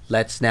good.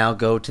 Let's now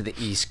go to the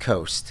East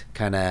Coast,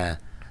 kind of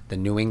the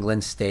New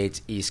England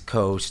states, East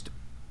Coast.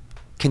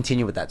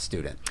 Continue with that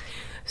student.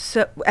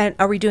 So, and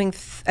are we doing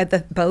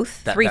both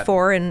 3,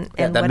 4, and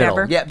that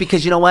whatever? middle. Yeah,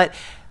 because you know what?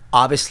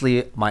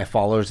 Obviously, my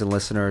followers and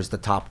listeners, the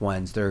top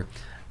ones,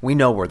 we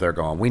know where they're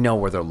going. We know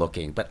where they're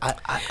looking. But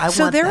I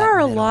so want there that are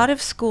a middle. lot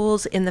of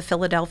schools in the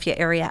Philadelphia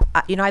area.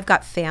 I've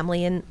got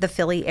family in the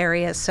Philly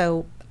area,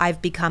 so I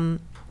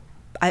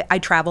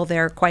travel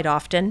there quite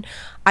often.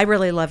 I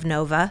really love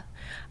Nova.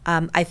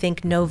 I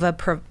think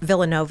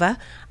Villanova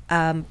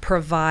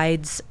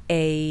provides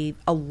a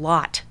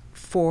lot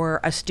for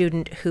a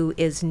student who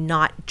is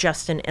not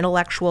just an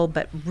intellectual,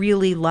 but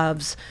really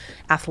loves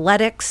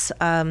athletics.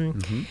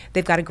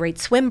 They've got a great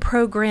swim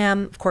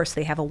program. Of course,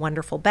 they have a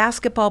wonderful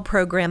basketball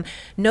program.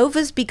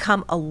 Nova's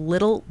become a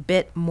little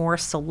bit more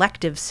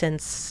selective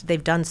since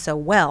they've done so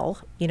well,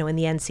 in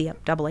the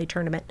NCAA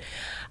tournament.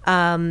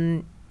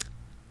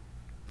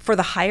 For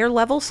the higher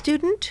level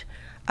student,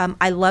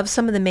 I love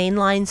some of the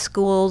mainline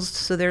schools.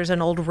 So there's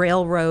an old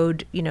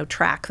railroad,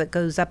 track that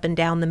goes up and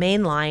down the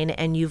main line,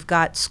 and you've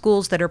got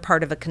schools that are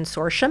part of a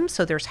consortium.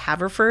 So there's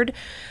Haverford.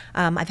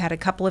 I've had a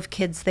couple of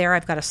kids there.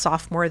 I've got a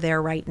sophomore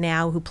there right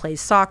now who plays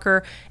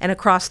soccer, and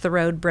across the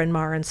road, Bryn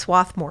Mawr and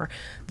Swarthmore.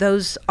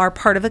 Those are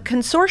part of a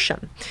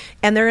consortium,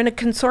 and they're in a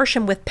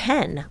consortium with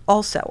Penn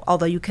also,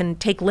 although you can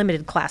take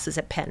limited classes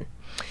at Penn.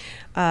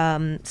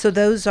 So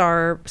those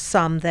are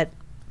some that.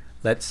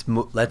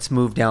 Let's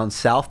move down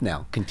south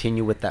now.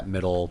 Continue with that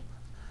middle.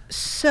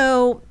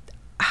 So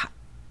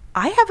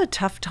I have a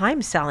tough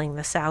time selling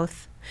the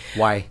South.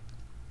 Why?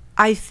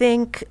 I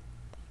think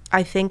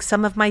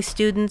some of my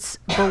students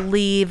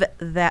believe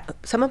that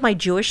some of my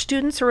Jewish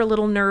students are a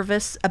little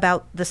nervous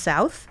about the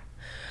South.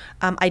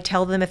 I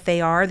tell them if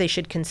they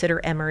should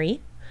consider Emory.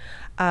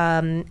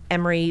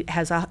 Emory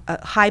has a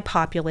high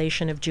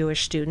population of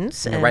Jewish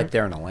students. And right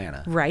there in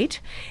Atlanta. Right.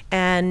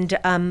 And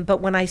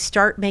but when I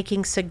start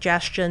making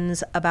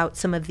suggestions about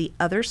some of the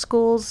other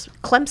schools,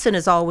 Clemson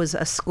is always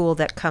a school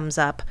that comes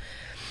up.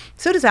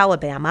 So does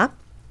Alabama.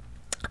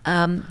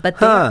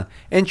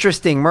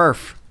 Interesting,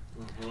 Murph.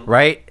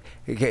 Right?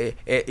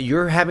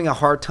 You're having a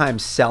hard time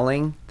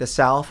selling the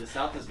South. The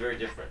South is very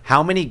different.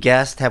 How many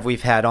guests have we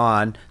had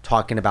on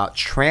talking about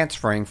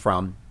transferring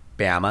from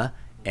Bama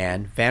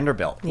and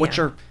Vanderbilt? Which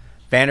are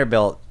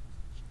Vanderbilt?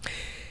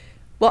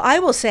 Well, I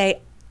will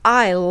say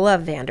I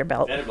love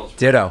Vanderbilt.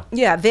 Ditto.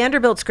 Yeah,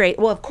 Vanderbilt's great.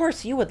 Well, of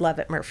course you would love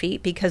it, Murphy,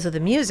 because of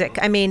the music.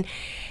 I mean,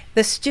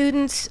 the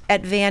students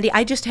at Vandy,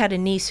 I just had a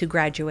niece who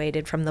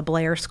graduated from the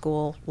Blair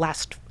School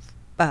last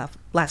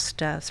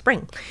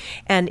spring,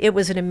 and it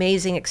was an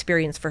amazing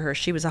experience for her.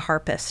 She was a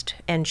harpist,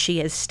 and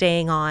she is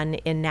staying on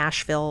in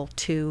Nashville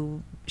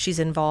she's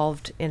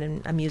involved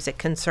in a music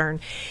concern.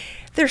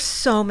 There's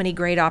so many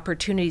great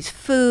opportunities,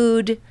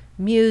 food,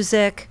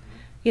 music,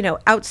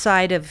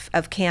 outside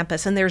of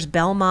campus. And there's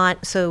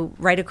Belmont, so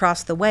right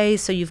across the way.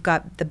 So you've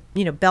got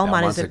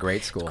Belmont is a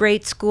great school.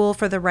 Great school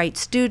for the right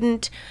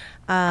student.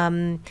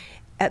 At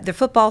the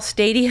football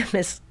stadium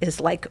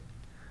is like...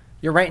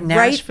 You're right in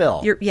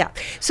Nashville.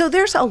 So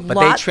there's a lot.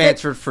 But they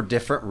transferred for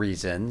different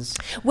reasons.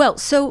 Well,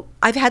 so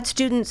I've had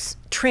students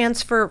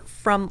transfer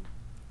from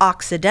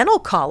Occidental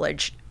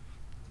College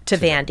to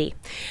Vandy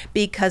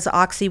because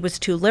Oxy was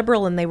too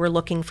liberal and they were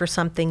looking for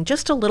something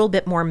just a little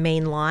bit more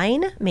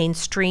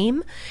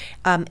mainstream,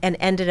 and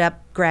ended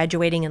up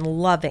graduating and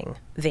loving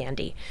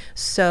Vandy.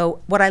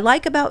 So what I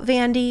like about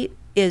Vandy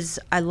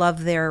is I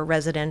love their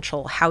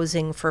residential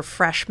housing for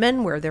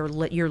freshmen where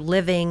you're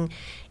living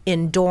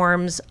in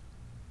dorms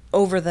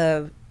over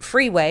the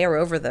freeway or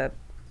over the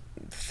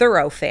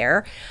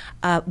thoroughfare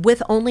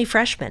with only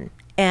freshmen.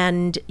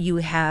 And you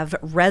have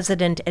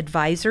resident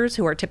advisors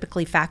who are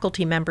typically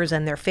faculty members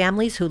and their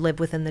families who live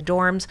within the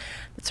dorms.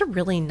 It's a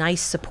really nice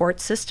support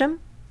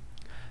system.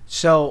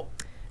 So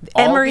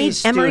Emory,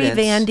 students...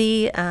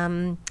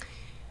 Vandy,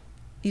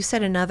 you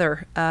said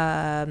another,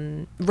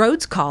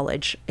 Rhodes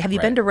College. Have you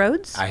been to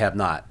Rhodes? I have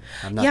not.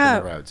 I've not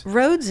been to Rhodes.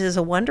 Rhodes is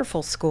a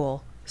wonderful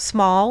school.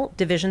 Small,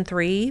 Division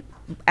III,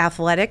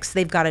 athletics.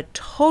 They've got a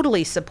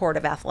totally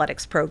supportive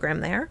athletics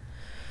program there.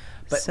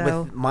 But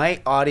with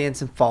my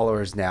audience and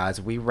followers now,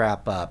 as we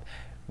wrap up,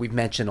 we've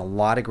mentioned a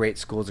lot of great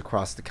schools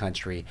across the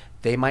country.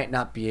 They might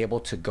not be able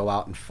to go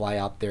out and fly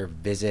out there,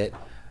 visit.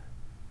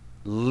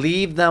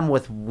 Leave them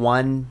with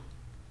one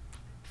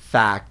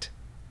fact,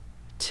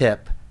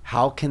 tip.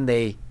 How can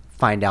they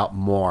find out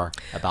more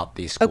about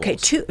these schools? Okay,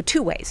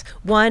 two ways.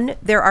 One,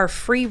 there are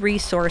free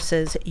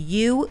resources.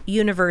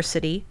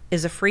 University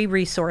is a free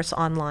resource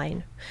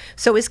online.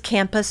 So is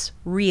Campus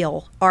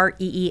Reel,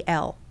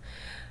 REEL.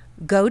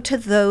 Go to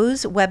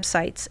those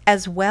websites,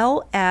 as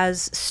well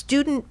as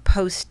student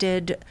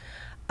posted.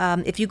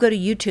 If you go to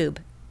YouTube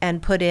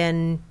and put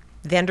in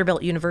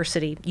Vanderbilt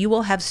University, you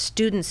will have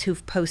students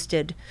who've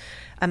posted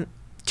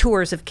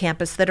tours of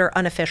campus that are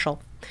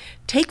unofficial.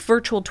 Take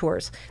virtual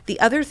tours. The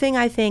other thing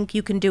I think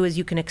you can do is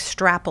you can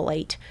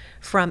extrapolate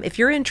from, if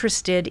you're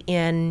interested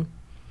in,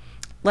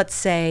 let's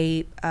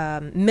say,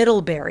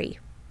 Middlebury,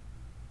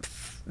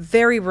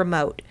 very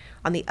remote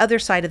on the other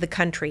side of the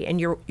country, and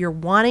you're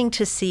wanting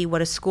to see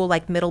what a school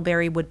like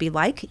Middlebury would be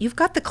like, you've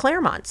got the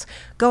Claremonts.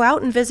 Go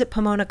out and visit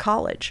Pomona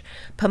College.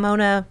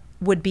 Pomona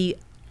would be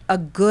a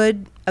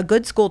good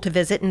school to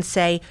visit and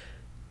say,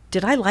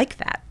 did I like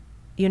that?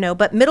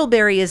 But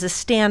Middlebury is a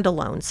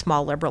standalone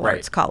small liberal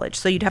arts college,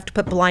 so you'd have to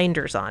put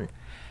blinders on.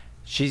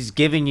 She's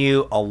giving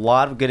you a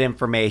lot of good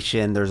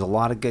information. There's a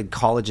lot of good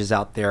colleges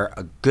out there,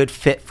 a good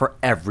fit for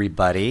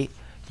everybody.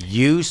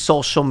 Use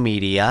social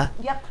media.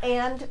 Yep,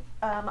 and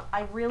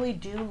I really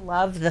do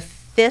love the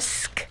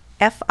FISC,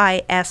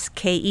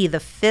 F-I-S-K-E, the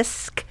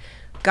FISC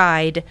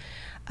guide,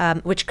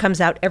 which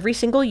comes out every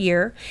single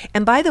year.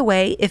 And by the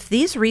way, if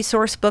these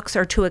resource books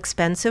are too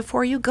expensive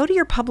for you, go to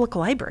your public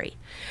library.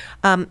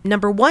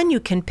 Number one, you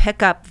can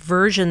pick up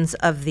versions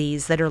of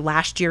these that are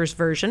last year's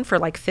version for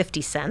like 50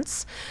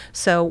 cents.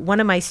 So one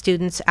of my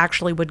students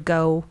actually would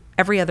go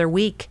every other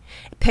week,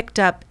 picked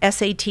up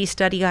SAT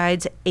study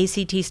guides,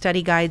 ACT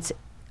study guides,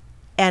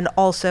 and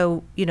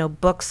also,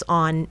 books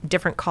on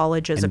different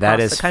colleges and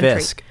across the country. That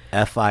is FISC,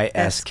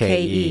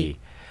 F-I-S-K-E.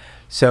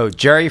 So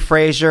Geri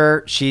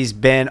Frazier, she's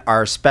been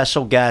our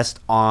special guest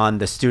on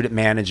The Student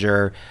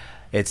Manager.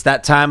 It's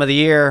that time of the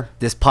year.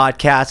 This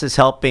podcast is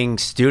helping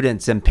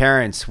students and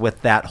parents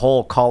with that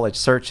whole college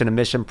search and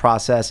admission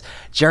process.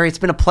 Geri, it's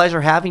been a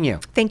pleasure having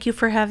you. Thank you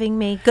for having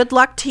me. Good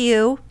luck to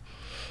you.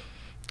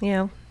 Do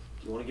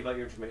you want to give out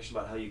your information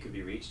about how you could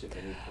be reached, if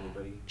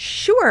anybody?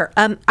 Sure.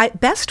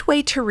 Best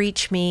way to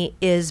reach me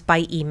is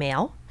by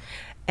email,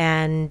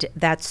 and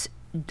that's,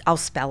 I'll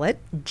spell it,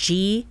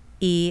 GERI.FRAZIER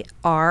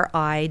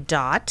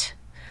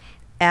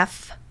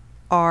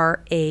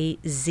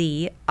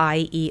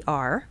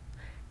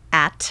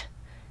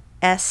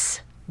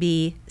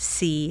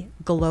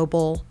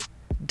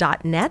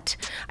 @sbcglobal.net.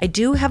 I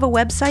do have a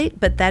website,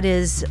 but that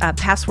is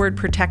password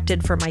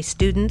protected for my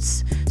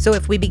students. So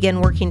if we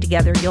begin working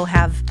together, you'll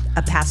have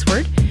a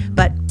password.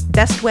 But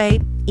best way,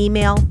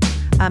 email.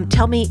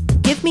 Give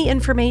me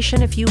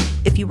information. If you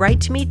write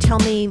to me, tell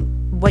me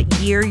what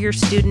year your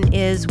student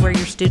is, where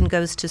your student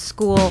goes to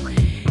school,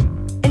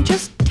 and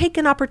just take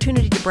an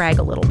opportunity to brag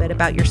a little bit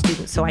about your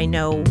student so I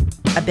know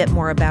a bit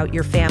more about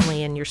your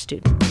family and your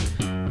student.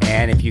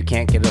 And if you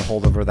can't get a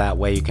hold of her that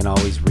way, you can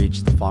always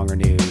reach the Fonger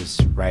News,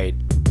 right?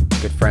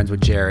 Good friends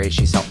with Geri.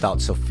 She's helped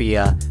out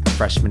Sophia, a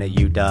freshman at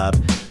UW,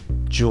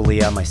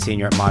 Julia, my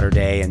senior at Mater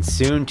Dei, and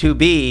soon to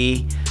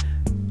be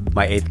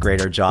my 8th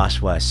grader,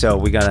 Joshua. So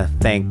we got to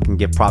thank and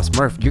give props.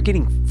 Murph, you're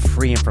getting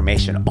free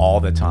information all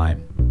the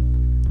time.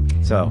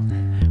 So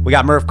we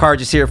got Murph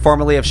Carges here,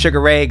 formerly of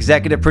Sugar Ray,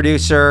 executive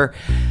producer.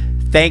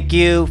 Thank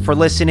you for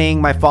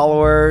listening, my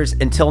followers.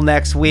 Until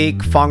next week,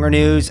 Fonger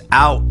News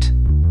out.